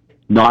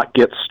not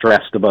get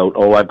stressed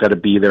about, I've got to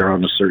be there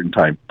on a certain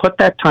time. Put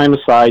that time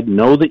aside.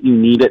 Know that you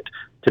need it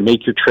to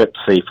make your trip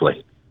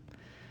safely.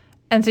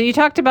 And so you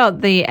talked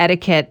about the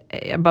etiquette,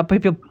 about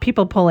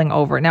people pulling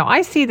over. Now,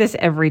 I see this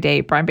every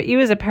day, Brian, but you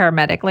as a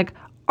paramedic,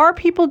 are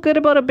people good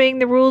about obeying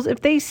the rules?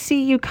 If they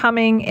see you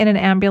coming in an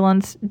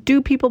ambulance, do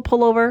people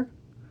pull over?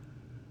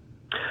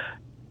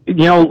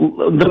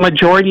 The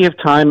majority of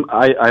time,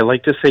 I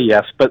like to say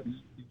yes, but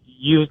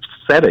you've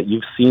said it.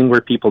 You've seen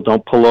where people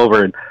don't pull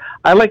over. And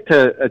I like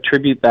to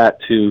attribute that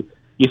to,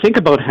 you think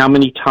about how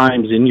many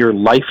times in your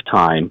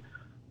lifetime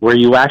where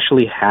you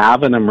actually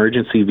have an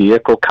emergency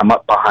vehicle come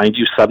up behind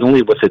you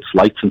suddenly with its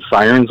lights and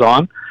sirens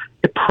on.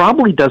 It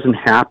probably doesn't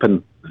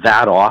happen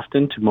that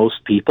often to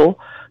most people.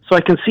 So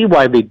I can see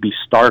why they'd be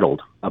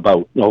startled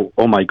about,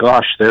 oh my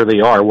gosh, there they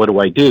are, what do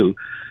I do?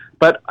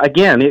 But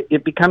again,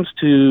 it becomes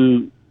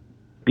to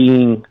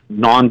being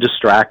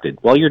non-distracted.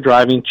 While you're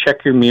driving,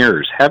 check your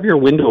mirrors. Have your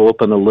window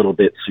open a little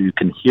bit so you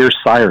can hear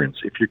sirens.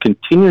 If you're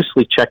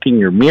continuously checking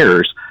your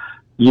mirrors,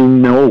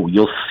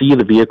 you'll see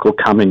the vehicle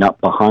coming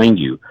up behind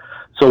you.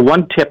 So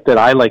one tip that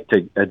I like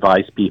to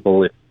advise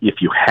people, if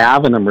you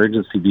have an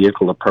emergency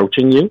vehicle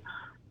approaching you,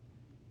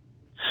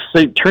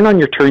 so turn on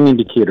your turn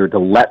indicator to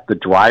let the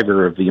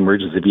driver of the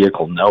emergency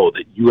vehicle know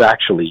that you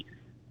actually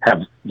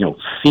have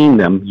seen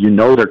them,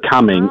 they're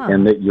coming,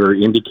 and that you're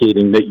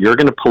indicating that you're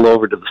going to pull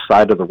over to the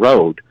side of the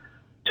road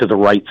to the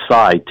right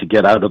side to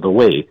get out of the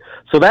way.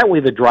 So that way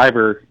the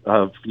driver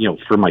of,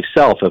 for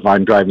myself, if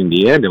I'm driving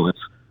the ambulance,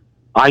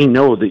 I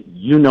know that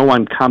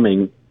I'm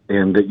coming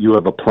and that you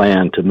have a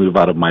plan to move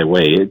out of my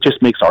way. It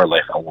just makes our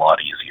life a lot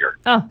easier.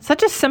 Oh,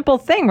 such a simple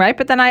thing, right?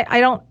 But then I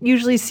don't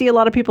usually see a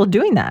lot of people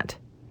doing that.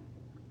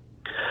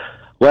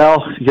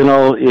 Well,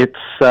 it's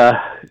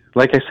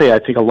like I say, I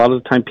think a lot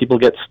of the time people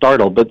get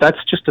startled, but that's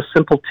just a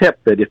simple tip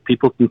that if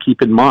people can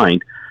keep in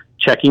mind,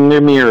 checking their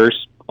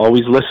mirrors,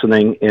 always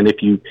listening, and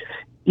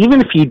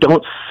even if you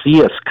don't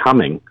see us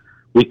coming,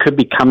 we could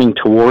be coming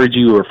towards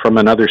you or from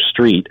another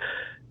street,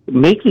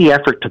 make the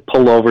effort to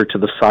pull over to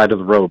the side of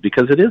the road,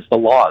 because it is the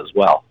law as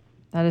well.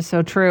 That is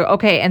so true.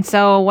 Okay, and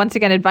so once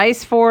again,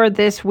 advice for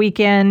this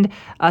weekend,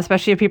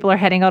 especially if people are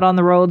heading out on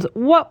the roads,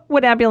 what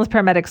would ambulance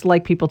paramedics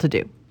like people to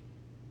do?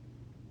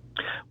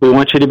 We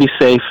want you to be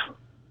safe.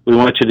 We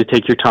want you to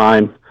take your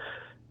time.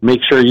 Make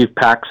sure you've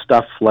packed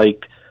stuff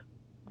like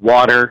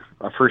water,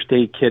 a first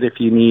aid kit if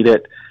you need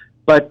it.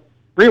 But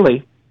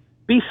really,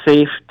 be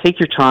safe, take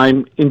your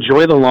time,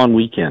 enjoy the long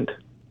weekend.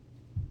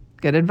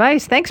 Good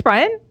advice. Thanks,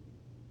 Brian.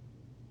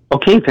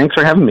 Okay, thanks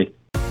for having me.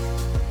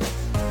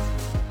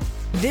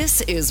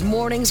 This is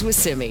Mornings with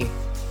Simi.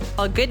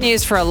 Well, good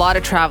news for a lot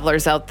of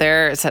travelers out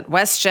there is that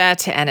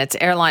WestJet and its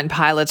airline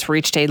pilots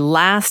reached a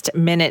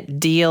last-minute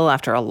deal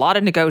after a lot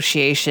of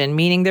negotiation,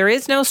 meaning there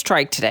is no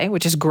strike today,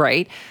 which is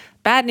great.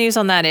 Bad news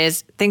on that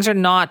is things are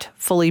not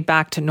fully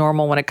back to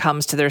normal when it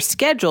comes to their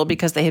schedule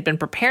because they had been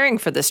preparing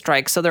for the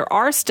strike. So there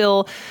are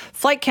still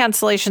flight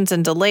cancellations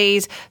and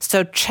delays.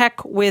 So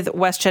check with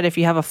WestJet if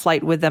you have a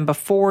flight with them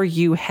before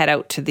you head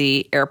out to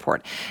the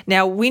airport.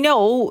 Now, we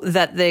know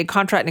that the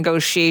contract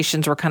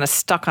negotiations were kind of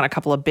stuck on a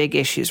couple of big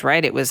issues,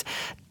 right? It was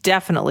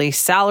definitely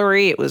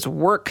salary, it was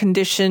work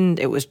condition,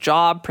 it was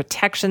job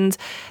protections.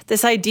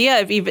 This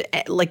idea of even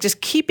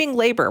just keeping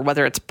labor,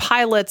 whether it's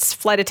pilots,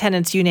 flight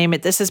attendants, you name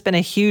it, this has been a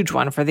huge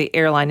one for the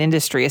airline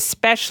industry,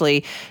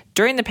 especially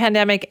during the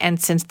pandemic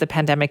and since the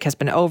pandemic has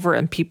been over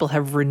and people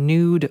have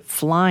renewed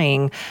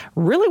flying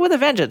really with a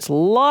vengeance. A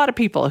lot of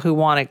people who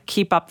want to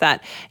keep up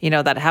that,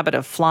 that habit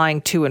of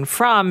flying to and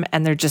from,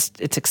 and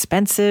it's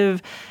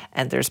expensive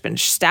and there's been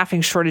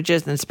staffing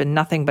shortages and it's been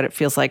nothing but it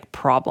feels like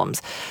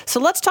problems. So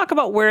let's talk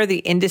about where the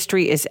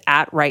industry is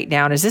at right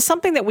now. And is this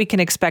something that we can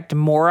expect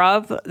more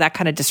of, that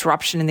kind of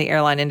disruption in the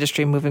airline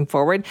industry moving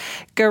forward?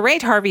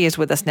 Geraint Harvey is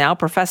with us now,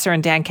 professor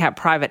and Dan Cap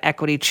Private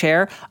Equity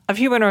Chair of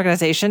Human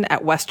Organization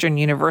at Western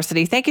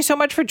University. Thank you so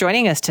much for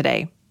joining us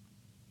today.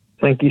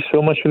 Thank you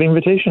so much for the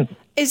invitation.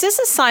 Is this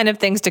a sign of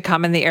things to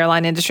come in the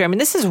airline industry? I mean,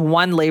 this is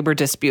one labor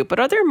dispute, but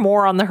are there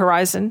more on the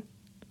horizon?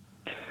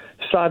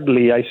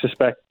 Sadly, I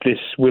suspect this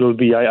will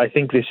be. I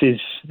think this is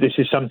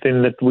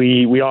something that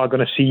we are going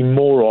to see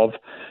more of,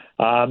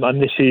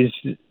 and this is,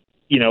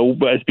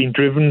 has been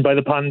driven by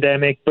the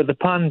pandemic. But the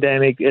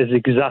pandemic has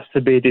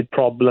exacerbated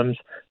problems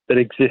that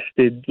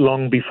existed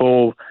long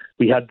before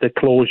we had the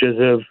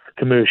closures of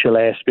commercial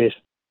airspace.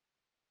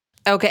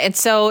 Okay, and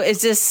so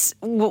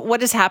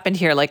what has happened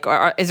here? Like,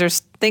 is there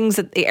things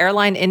that the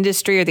airline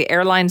industry or the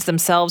airlines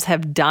themselves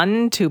have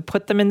done to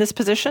put them in this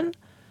position?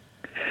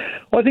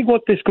 Well, I think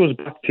what this goes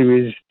back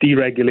to is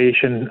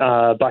deregulation.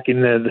 Back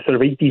in the sort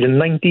of 80s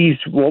and 90s,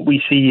 what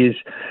we see is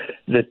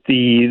that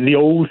the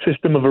old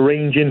system of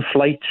arranging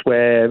flights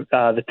where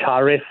the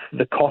tariff,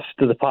 the cost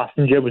to the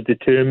passenger was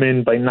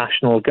determined by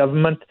national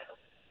government.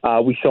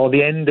 We saw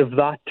the end of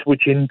that,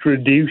 which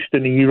introduced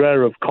an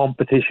era of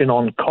competition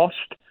on cost.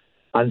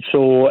 And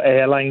so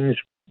airlines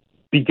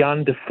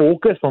began to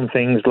focus on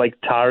things like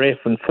tariff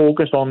and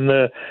focus on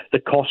the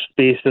cost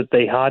base that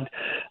they had.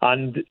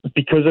 And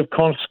because of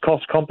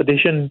cost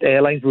competition,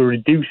 airlines were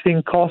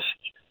reducing costs.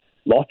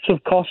 Lots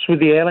of costs with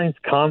the airlines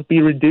can't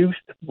be reduced.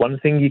 One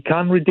thing you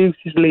can reduce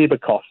is labour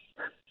costs.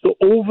 So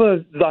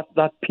over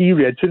that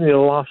period, certainly the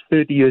last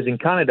 30 years in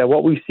Canada,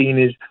 what we've seen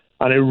is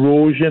an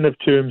erosion of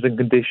terms and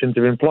conditions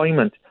of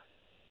employment.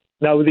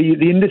 Now,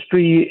 the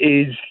industry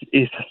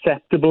is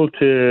susceptible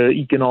to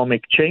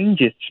economic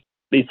change.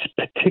 It's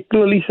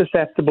particularly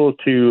susceptible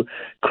to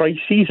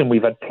crises, and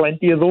we've had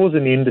plenty of those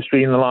in the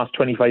industry in the last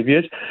 25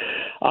 years.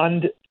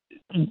 And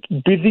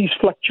with these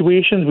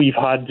fluctuations, we've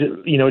had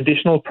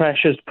additional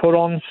pressures put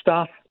on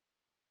staff.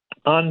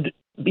 And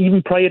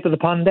even prior to the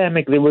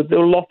pandemic, there were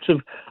lots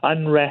of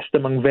unrest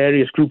among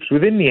various groups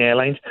within the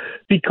airlines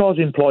because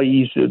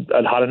employees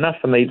had enough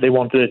and they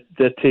wanted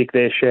to take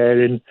their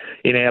share in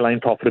airline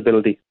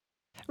profitability.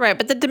 Right,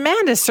 but the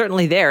demand is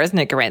certainly there, isn't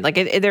it, Geraint? Like,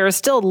 there are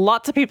still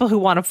lots of people who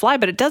want to fly,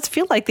 but it does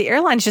feel like the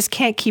airlines just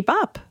can't keep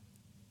up.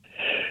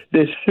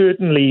 It's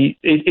certainly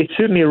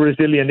a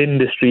resilient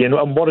industry, and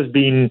what has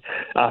been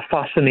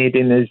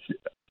fascinating is,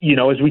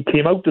 as we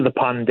came out of the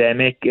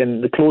pandemic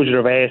and the closure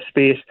of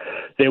airspace,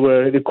 there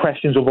were the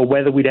questions over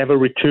whether we'd ever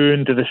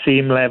return to the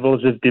same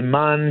levels of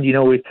demand.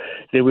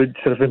 There were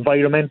sort of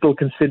environmental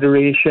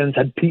considerations.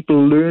 Had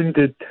people learned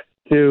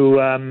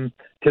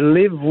to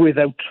live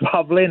without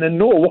travelling? And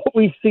no, what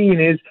we've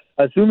seen is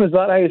as soon as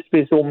that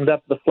airspace opened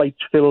up, the flights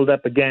filled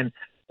up again.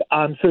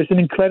 So it's an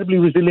incredibly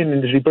resilient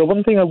industry. But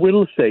one thing I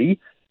will say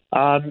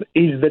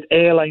is that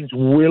airlines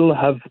will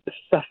have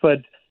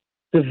suffered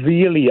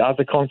severely as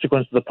a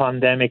consequence of the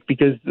pandemic,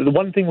 because the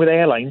one thing with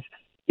airlines,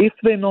 if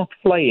they're not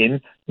flying,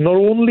 not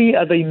only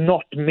are they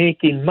not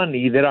making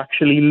money, they're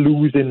actually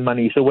losing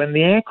money. So when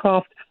the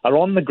aircraft are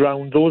on the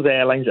ground, those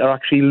airlines are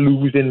actually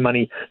losing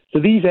money. So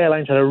these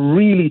airlines had a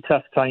really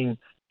tough time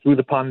through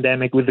the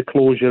pandemic with the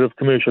closure of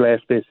commercial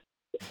airspace.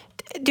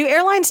 Do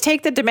airlines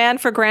take the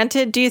demand for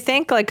granted, do you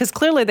think? Because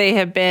clearly they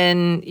have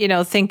been,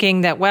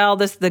 thinking that,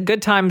 the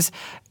good times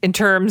in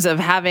terms of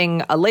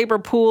having a labor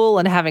pool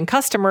and having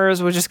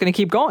customers was just going to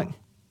keep going.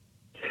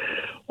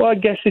 Well, I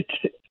guess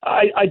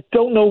I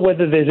don't know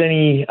whether there's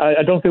any,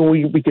 I don't think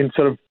we can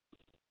sort of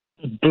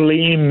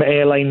blame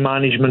airline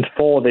management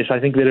for this. I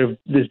think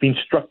there's been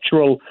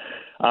structural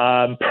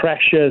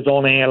pressures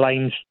on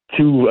airlines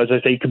to, as I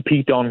say,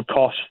 compete on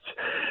costs.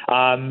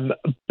 And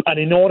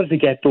in order to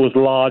get those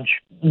large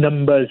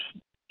numbers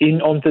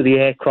onto the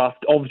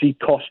aircraft, obviously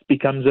cost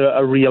becomes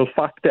a real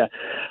factor.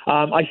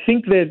 I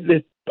think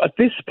that at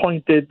this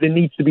point there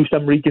needs to be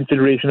some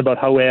reconsideration about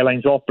how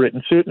airlines operate,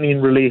 and certainly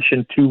in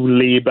relation to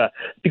labour.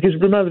 Because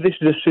remember, this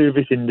is a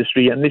service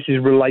industry, and this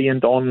is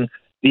reliant on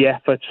the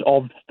efforts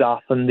of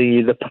staff and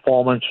the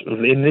performance,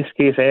 in this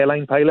case,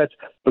 airline pilots.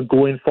 But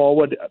going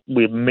forward,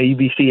 we may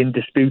be seeing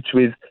disputes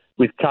with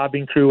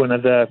cabin crew and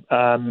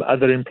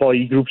other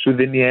employee groups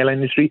within the airline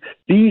industry.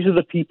 These are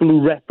the people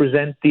who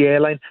represent the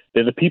airline.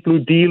 They're the people who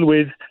deal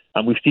with,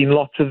 and we've seen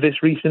lots of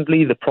this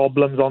recently, the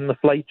problems on the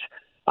flights.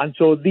 And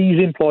so these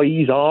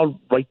employees are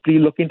rightly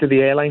looking to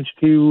the airlines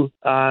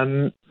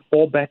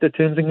for better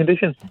terms and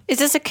conditions. Is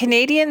this a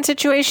Canadian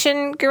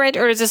situation, Geraint,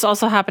 or is this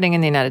also happening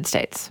in the United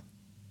States?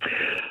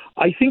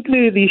 I think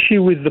the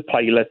issue with the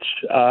pilots,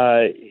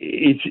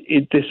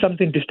 there's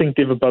something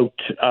distinctive about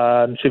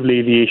civil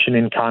aviation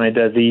in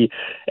Canada. The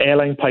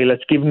airline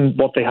pilots, given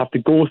what they have to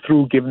go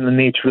through, given the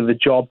nature of the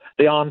job,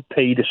 they aren't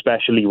paid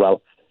especially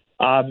well.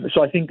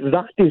 So I think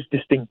that is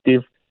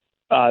distinctive.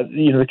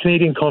 the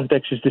Canadian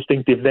context is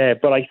distinctive there,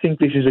 but I think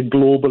this is a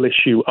global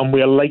issue, and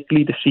we are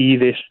likely to see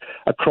this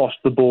across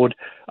the board.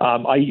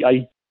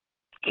 I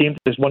came to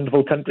this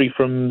wonderful country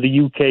from the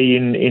UK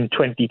in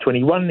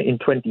 2021. In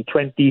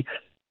 2020,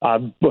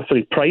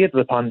 prior to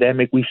the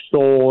pandemic, we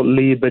saw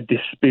labour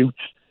disputes.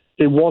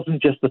 It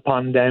wasn't just the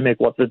pandemic.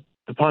 What the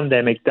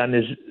pandemic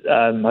has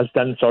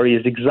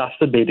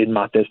exacerbated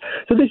matters.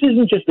 So this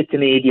isn't just a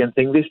Canadian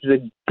thing. This is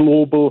a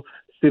global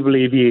civil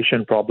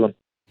aviation problem.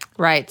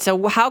 Right.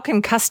 So how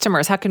can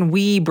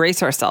we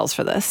brace ourselves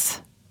for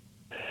this?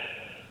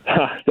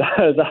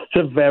 That's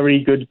a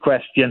very good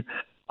question.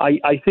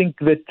 I think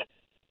that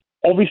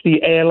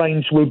obviously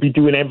airlines will be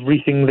doing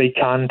everything they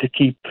can to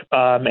keep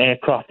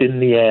aircraft in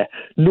the air.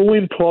 No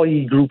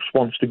employee groups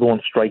wants to go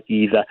on strike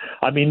either.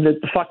 I mean,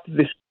 the fact that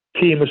this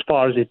came as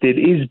far as it did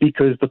is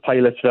because the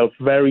pilots felt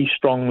very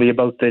strongly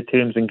about their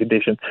terms and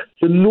conditions.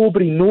 So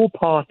no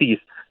parties,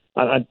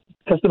 and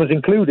customers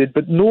included,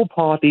 but no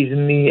parties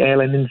in the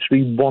airline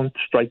industry want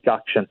strike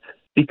action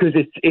because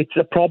it's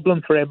a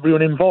problem for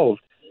everyone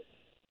involved.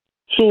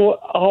 So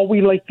are we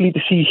likely to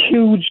see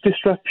huge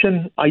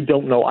disruption? I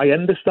don't know. I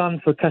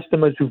understand for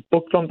customers who've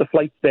booked onto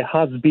flights, there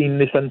has been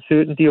this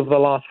uncertainty over the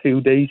last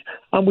few days,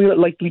 and we're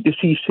likely to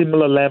see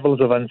similar levels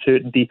of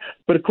uncertainty.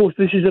 But of course,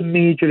 this is a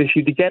major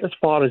issue. To get as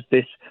far as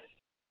this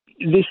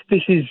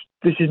is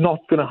not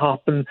going to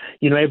happen,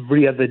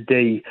 every other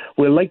day.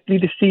 We're likely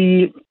to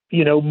see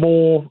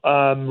more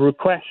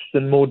requests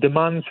and more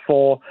demands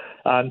for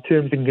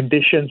terms and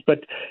conditions,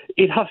 but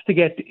it has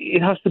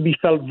to be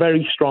felt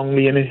very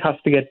strongly, and it has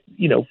to get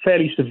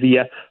fairly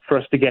severe for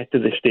us to get to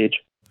this stage.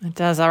 It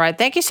does. All right.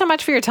 Thank you so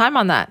much for your time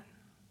on that.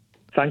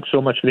 Thanks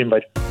so much for the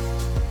invite.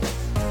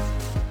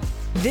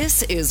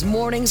 This is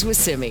Mornings with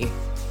Simi.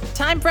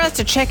 Time for us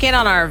to check in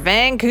on our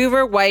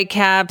Vancouver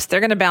Whitecaps.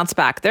 They're going to bounce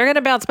back. They're going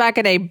to bounce back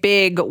in a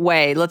big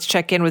way. Let's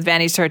check in with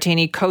Vanni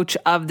Sartini, coach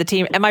of the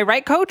team. Am I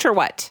right, coach, or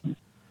what?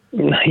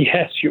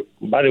 Yes,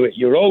 by the way,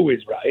 you're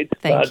always right.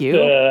 Thank you.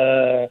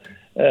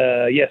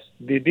 Yes,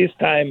 this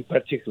time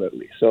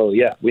particularly. So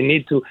yeah, we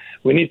need to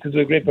do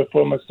a great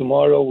performance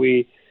tomorrow.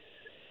 We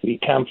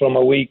come from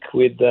a week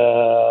with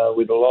a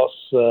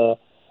loss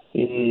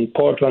in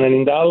Portland and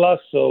in Dallas,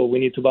 so we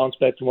need to bounce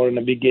back tomorrow in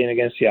a big game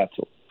against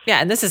Seattle. Yeah,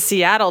 and this is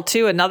Seattle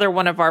too, another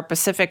one of our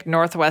Pacific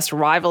Northwest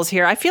rivals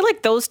here. I feel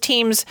like those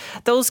games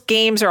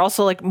are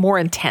also like more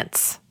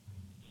intense.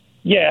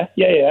 Yeah.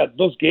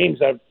 Those games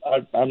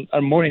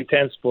are more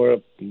intense for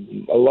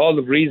a lot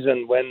of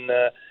reasons. When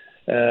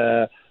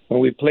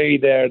we play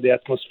there, the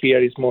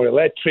atmosphere is more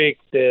electric.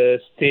 The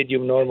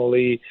stadium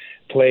normally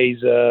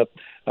plays a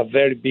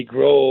very big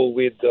role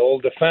with all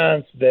the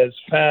fans. There's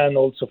fans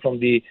also from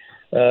the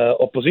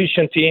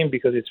opposition team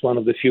because it's one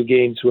of the few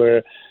games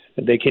where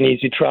they can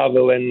easily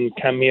travel and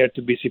come here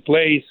to busy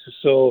place.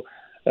 So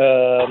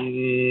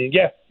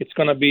it's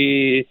gonna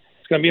be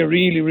a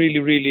really, really,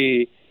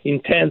 really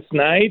intense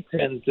night,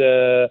 and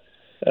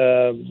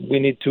we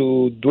need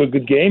to do a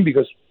good game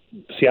because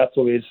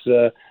Seattle is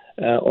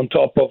on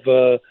top of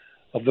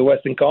the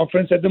Western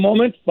Conference at the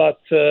moment. But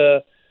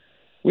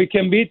we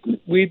can beat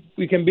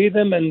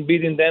them, and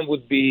beating them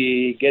would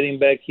be getting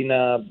back in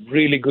a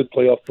really good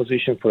playoff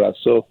position for us.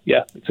 So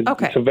yeah, it's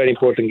a very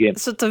important game.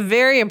 So it's a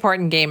very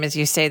important game, as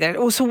you say there.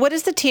 Oh, so what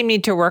does the team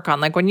need to work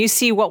on? Like when you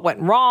see what went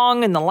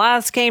wrong in the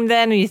last game,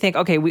 then and you think,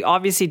 okay, we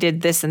obviously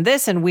did this and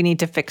this, and we need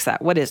to fix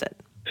that. What is it?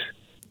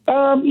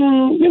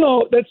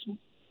 That's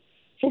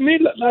for me.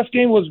 Last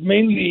game was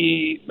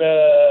mainly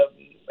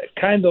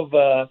kind of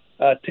a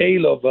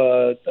tale of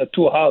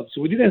two halves.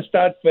 We didn't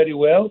start very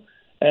well,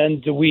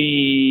 and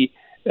we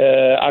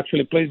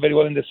actually played very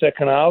well in the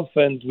second half.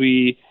 And to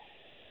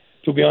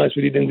be honest,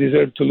 we didn't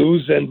deserve to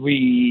lose, and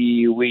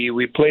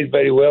we played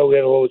very well. We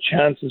had a lot of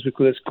chances. We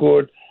could have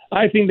scored.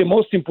 I think the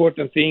most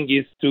important thing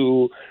is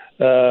to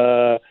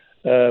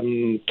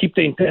keep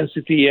the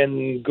intensity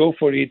and go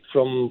for it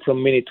from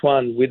minute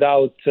one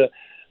without,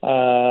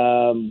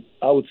 I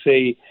would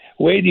say,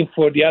 waiting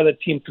for the other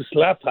team to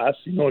slap us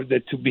in order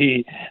to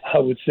be, I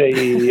would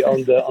say,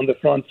 on the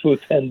front foot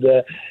and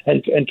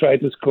try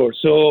to score.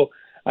 So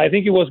I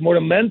think it was more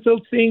a mental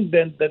thing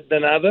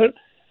than other.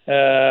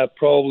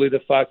 Probably the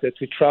fact that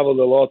we traveled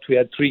a lot. We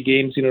had 3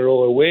 games in a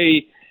row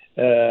away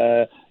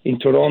in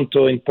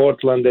Toronto, in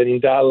Portland, and in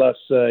Dallas.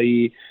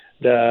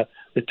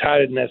 The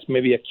tiredness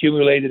maybe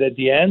accumulated at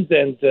the end,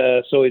 and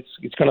so it's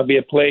going to be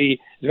a play.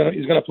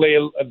 It's going to play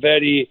a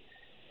very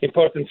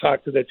important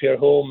factor that we are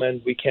home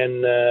and we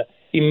can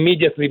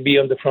immediately be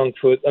on the front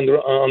foot on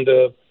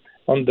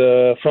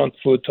the front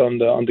foot on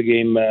the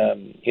game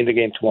in the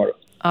game tomorrow.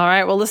 All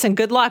right. Well, listen.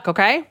 Good luck.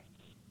 Okay.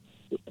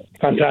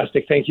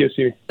 Fantastic. Thank you,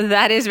 Siri.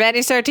 That is Vanni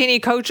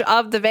Sartini, coach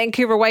of the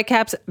Vancouver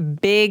Whitecaps.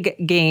 Big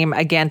game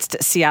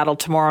against Seattle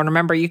tomorrow. And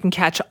remember, you can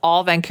catch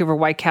all Vancouver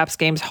Whitecaps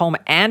games home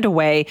and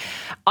away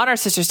on our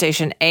sister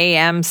station,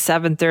 AM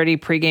 730,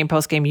 pregame,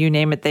 postgame, you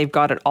name it. They've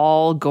got it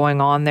all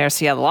going on there.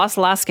 So yeah, they lost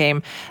the last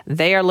game.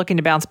 They are looking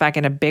to bounce back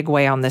in a big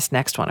way on this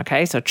next one.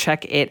 Okay, so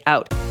check it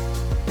out.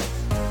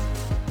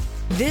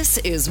 This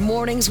is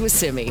Mornings with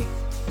Simi.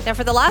 Now,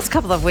 for the last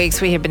couple of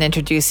weeks, we have been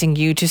introducing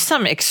you to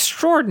some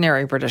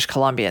extraordinary British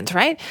Columbians,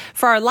 right?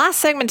 For our last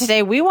segment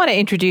today, we want to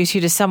introduce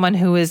you to someone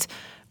who is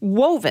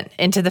woven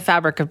into the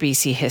fabric of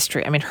BC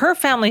history. I mean, her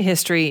family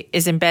history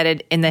is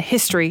embedded in the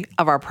history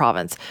of our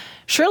province.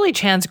 Shirley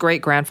Chan's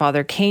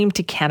great-grandfather came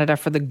to Canada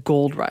for the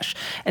gold rush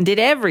and did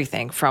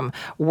everything from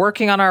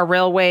working on our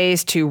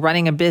railways to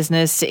running a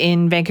business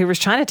in Vancouver's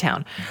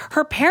Chinatown.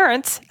 Her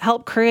parents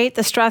helped create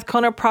the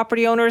Strathcona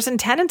Property Owners and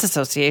Tenants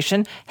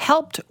Association,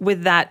 helped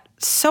with that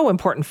so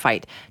important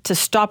fight to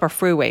stop a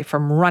freeway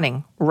from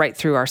running right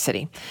through our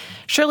city.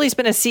 Shirley's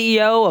been a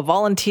CEO, a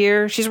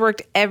volunteer. She's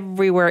worked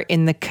everywhere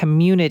in the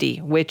community,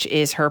 which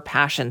is her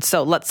passion.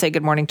 So let's say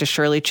good morning to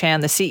Shirley Chan,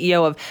 the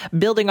CEO of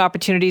Building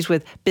Opportunities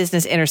with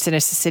Business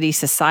Intercity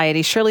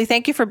Society. Shirley,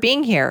 thank you for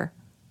being here.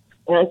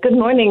 Good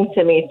morning,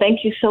 Timmy.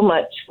 Thank you so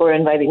much for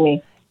inviting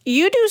me.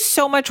 You do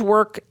so much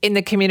work in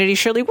the community,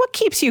 Shirley. What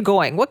keeps you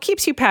going? What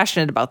keeps you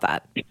passionate about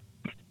that?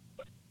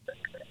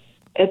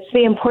 It's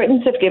the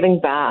importance of giving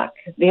back,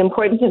 the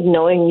importance of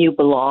knowing you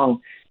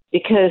belong.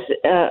 Because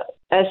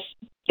as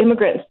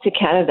immigrants to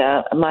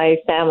Canada, my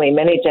family,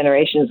 many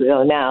generations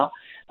ago now,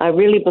 I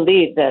really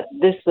believed that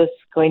this was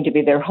going to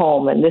be their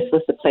home and this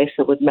was the place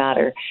that would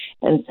matter.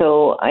 And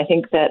so I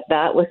think that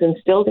was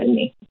instilled in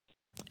me.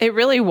 It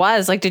really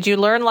was. Like, did you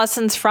learn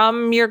lessons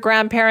from your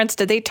grandparents?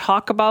 Did they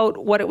talk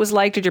about what it was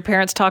like? Did your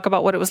parents talk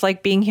about what it was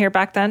like being here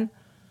back then?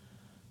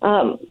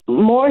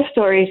 More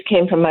stories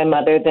came from my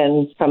mother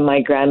than from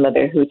my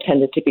grandmother, who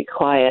tended to be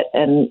quiet.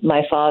 And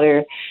my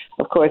father,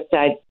 of course,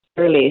 died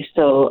early,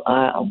 so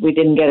we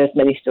didn't get as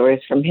many stories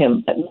from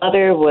him. But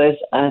mother was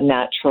a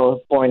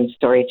natural-born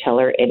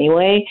storyteller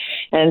anyway,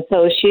 and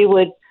so she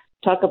would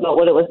talk about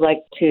what it was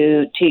like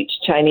to teach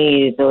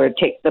Chinese or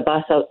take the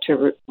bus out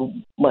to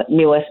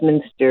New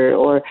Westminster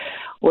or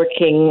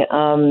working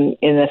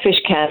in a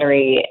fish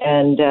cannery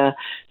and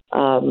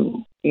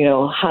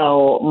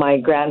how my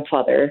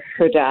grandfather,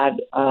 her dad,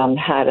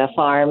 had a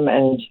farm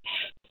and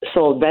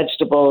sold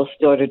vegetables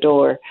door to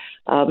door.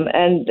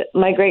 And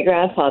my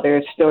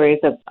great-grandfather's stories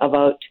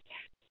about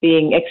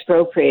being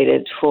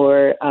expropriated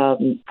for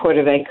Port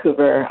of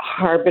Vancouver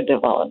harbor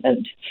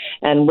development.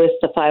 And with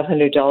the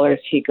 $500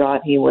 he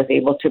got, he was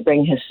able to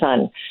bring his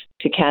son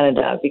to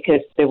Canada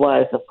because there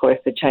was, of course,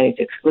 the Chinese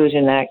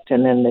Exclusion Act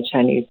and then the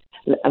Chinese,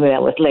 that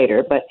was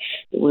later, but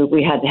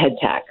we had the head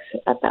tax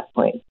at that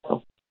point.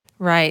 So.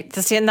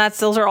 Right. And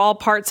those are all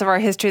parts of our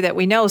history that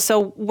we know.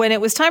 So when it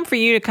was time for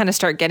you to kind of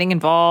start getting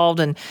involved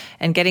and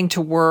getting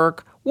to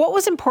work, what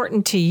was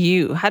important to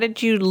you? How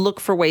did you look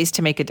for ways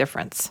to make a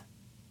difference?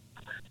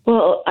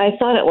 Well, I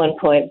thought at one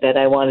point that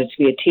I wanted to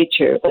be a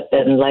teacher, but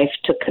then life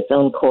took its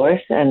own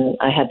course, and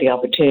I had the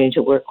opportunity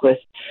to work with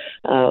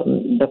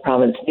the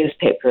province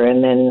newspaper,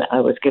 and then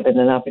I was given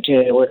an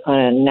opportunity to work on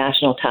a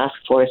national task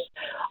force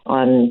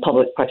on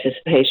public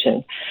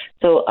participation.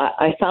 So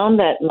I found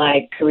that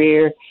my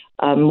career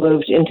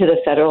moved into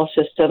the federal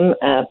system,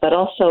 but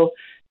also,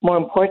 more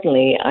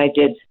importantly, I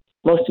did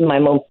most of my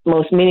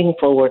most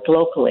meaningful work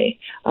locally,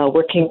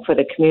 working for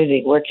the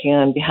community, working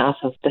on behalf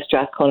of the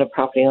Strathcona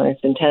Property Owners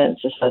and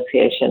Tenants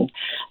Association,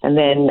 and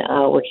then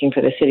working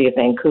for the City of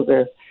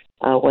Vancouver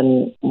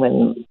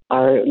when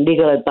our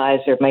legal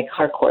advisor, Mike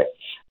Harcourt,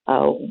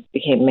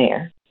 became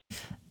mayor.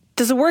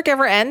 Does the work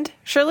ever end,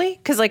 Shirley?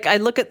 Because I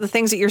look at the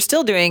things that you're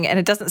still doing, and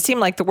it doesn't seem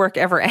like the work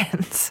ever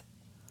ends.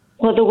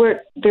 Well, the work,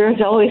 there's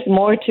always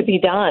more to be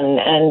done,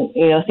 and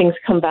things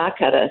come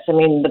back at us. I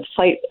mean, the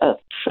fight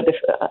for the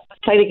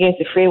fight against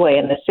the freeway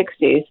in the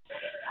 60s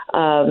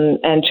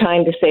and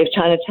trying to save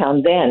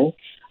Chinatown then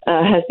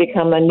has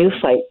become a new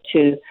fight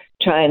to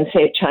try and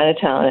save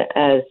Chinatown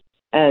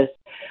as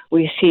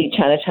we see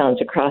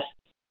Chinatowns across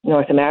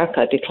North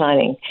America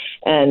declining,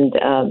 and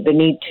the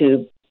need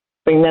to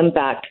bring them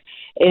back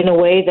in a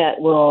way that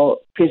will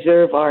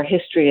preserve our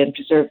history and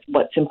preserve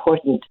what's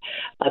important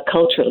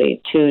culturally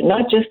to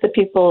not just the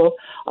people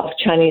of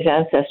Chinese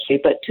ancestry,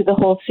 but to the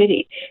whole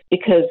city,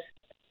 because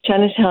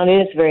Chinatown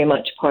is very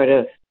much part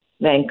of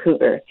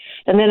Vancouver.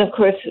 And then, of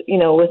course,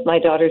 with my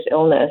daughter's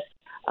illness,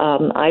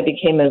 I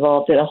became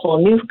involved in a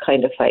whole new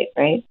kind of fight,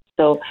 right?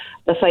 So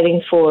the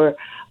fighting for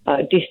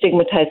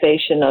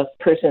destigmatization of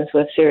persons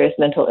with serious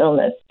mental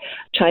illness,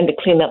 trying to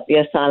clean up the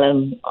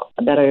asylum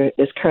that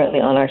is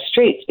currently on our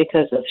streets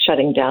because of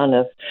shutting down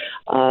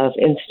of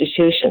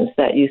institutions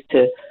that used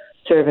to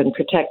serve and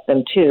protect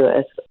them too,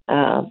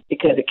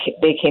 because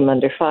they came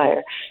under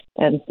fire.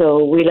 And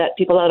so we let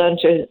people out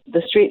onto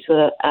the streets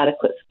without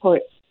adequate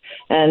supports.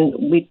 And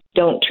we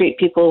don't treat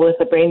people with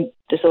a brain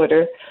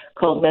disorder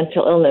called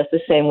mental illness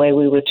the same way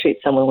we would treat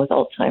someone with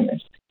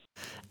Alzheimer's.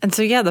 And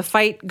so, the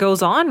fight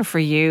goes on for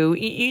you.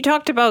 You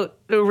talked about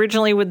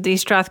originally with the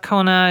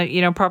Strathcona,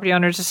 Property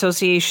Owners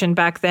Association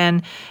back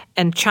then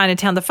and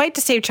Chinatown, the fight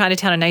to save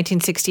Chinatown in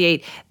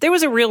 1968. There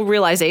was a real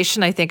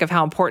realization, I think, of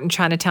how important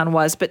Chinatown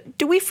was. But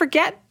do we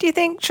forget, do you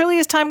think, Shirley,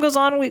 as time goes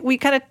on, we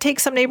kind of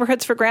take some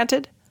neighborhoods for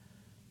granted?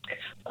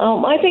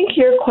 I think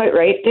you're quite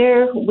right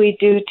there. We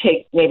do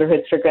take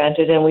neighborhoods for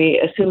granted, and we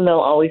assume they'll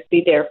always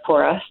be there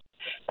for us.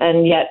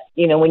 And yet,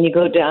 when you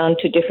go down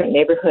to different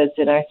neighborhoods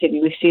in our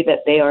city, we see that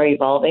they are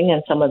evolving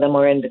and some of them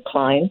are in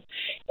decline.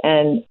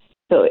 And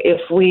so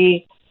if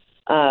we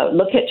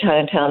look at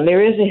Chinatown,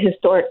 there is a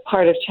historic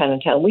part of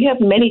Chinatown. We have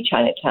many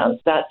Chinatowns.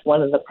 That's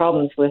one of the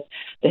problems with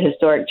the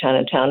historic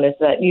Chinatown, is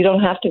that you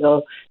don't have to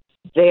go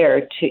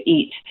there to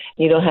eat.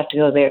 You don't have to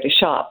go there to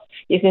shop.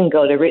 You can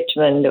go to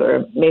Richmond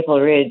or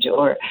Maple Ridge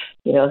or,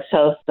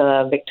 South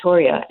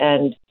Victoria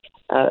and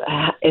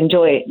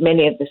enjoy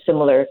many of the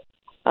similar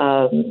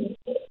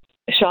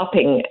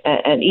shopping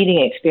and eating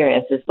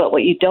experiences. But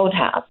what you don't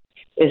have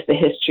is the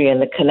history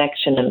and the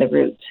connection and the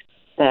roots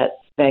that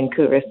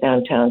Vancouver's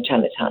downtown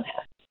Chinatown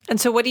has.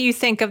 And so what do you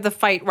think of the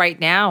fight right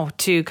now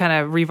to kind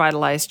of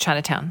revitalize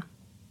Chinatown?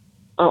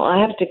 Oh, I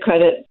have to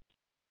credit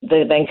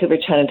the Vancouver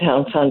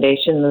Chinatown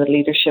Foundation and the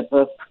leadership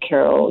of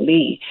Carol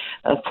Lee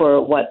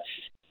for what's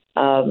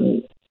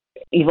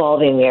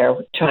evolving there,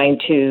 trying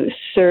to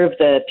serve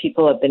the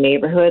people of the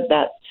neighborhood.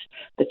 That's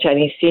the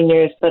Chinese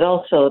seniors, but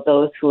also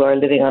those who are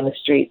living on the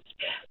streets,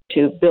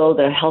 to build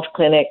a health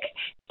clinic,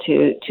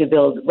 to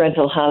build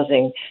rental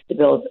housing, to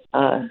build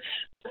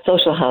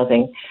social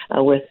housing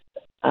with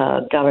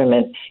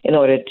government in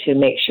order to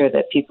make sure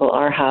that people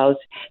are housed,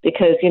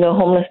 because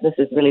homelessness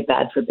is really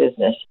bad for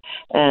business,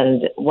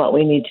 and what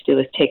we need to do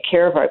is take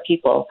care of our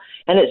people,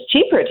 and it's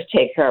cheaper to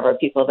take care of our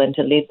people than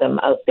to leave them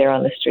out there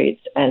on the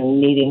streets and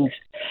needing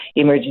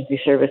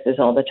emergency services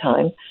all the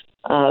time.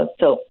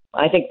 So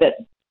I think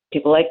that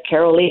people like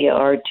Carol Lee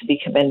are to be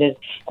commended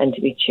and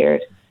to be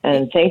cheered,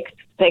 and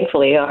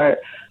thankfully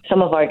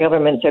some of our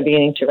governments are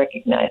beginning to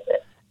recognize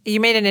it. You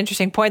made an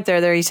interesting point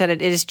there. You said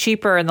it is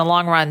cheaper in the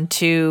long run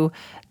to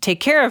take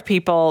care of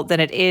people than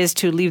it is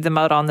to leave them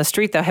out on the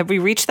street, though. Have we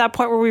reached that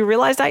point where we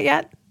realize that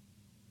yet?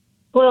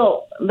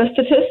 Well, the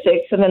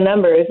statistics and the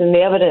numbers and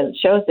the evidence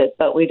shows it,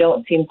 but we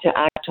don't seem to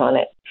act on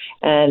it.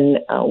 And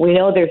we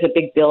know there's a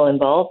big bill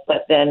involved,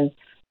 but then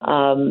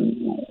for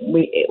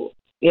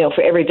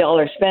every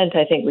dollar spent,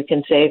 I think we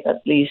can save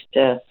at least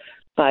 $5.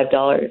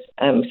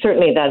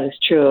 Certainly that is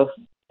true of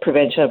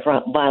prevention of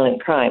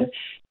violent crime.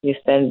 You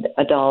spend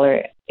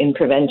 $1 in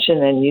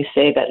prevention and you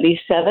save at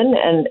least $7.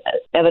 And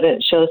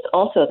evidence shows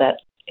also that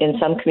in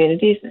some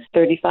communities it's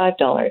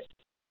 $35.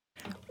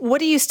 What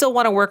do you still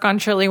want to work on,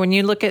 Shirley, when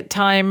you look at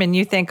time and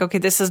you think, okay,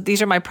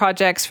 these are my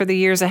projects for the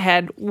years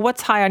ahead?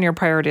 What's high on your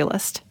priority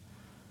list?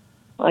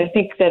 I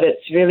think that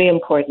it's really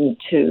important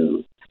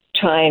to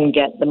try and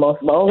get the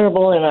most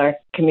vulnerable in our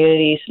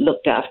communities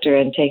looked after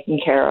and taken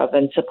care of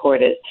and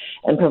supported,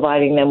 and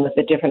providing them with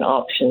the different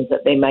options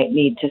that they might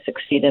need to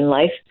succeed in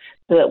life,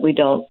 so that we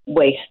don't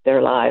waste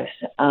their lives,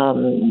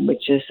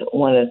 which is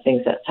one of the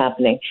things that's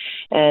happening.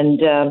 And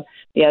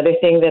the other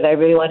thing that I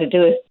really want to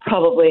do is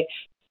probably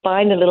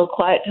find a little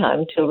quiet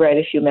time to write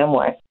a few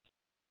memoirs.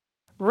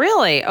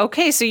 Really?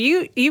 Okay, so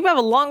you have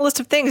a long list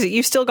of things that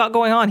you've still got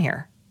going on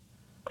here.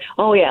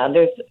 Oh, yeah.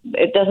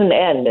 It doesn't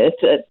end.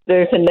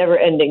 There's a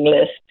never-ending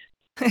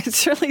list. It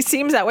certainly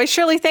seems that way.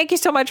 Shirley, thank you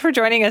so much for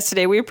joining us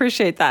today. We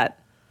appreciate that.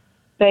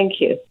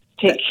 Thank you.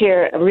 Take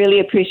care. I really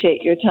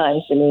appreciate your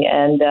time, Simi,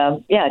 and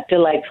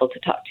delightful to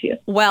talk to you.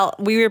 Well,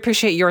 we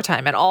appreciate your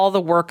time and all the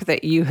work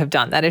that you have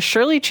done. That is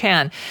Shirley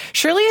Chan.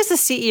 Shirley is the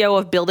CEO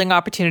of Building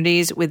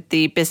Opportunities with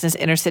the Business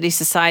Intercity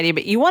Society,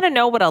 but you want to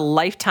know what a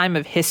lifetime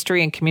of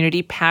history and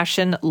community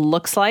passion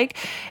looks like?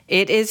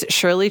 It is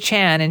Shirley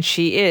Chan, and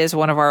she is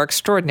one of our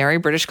extraordinary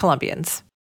British Columbians.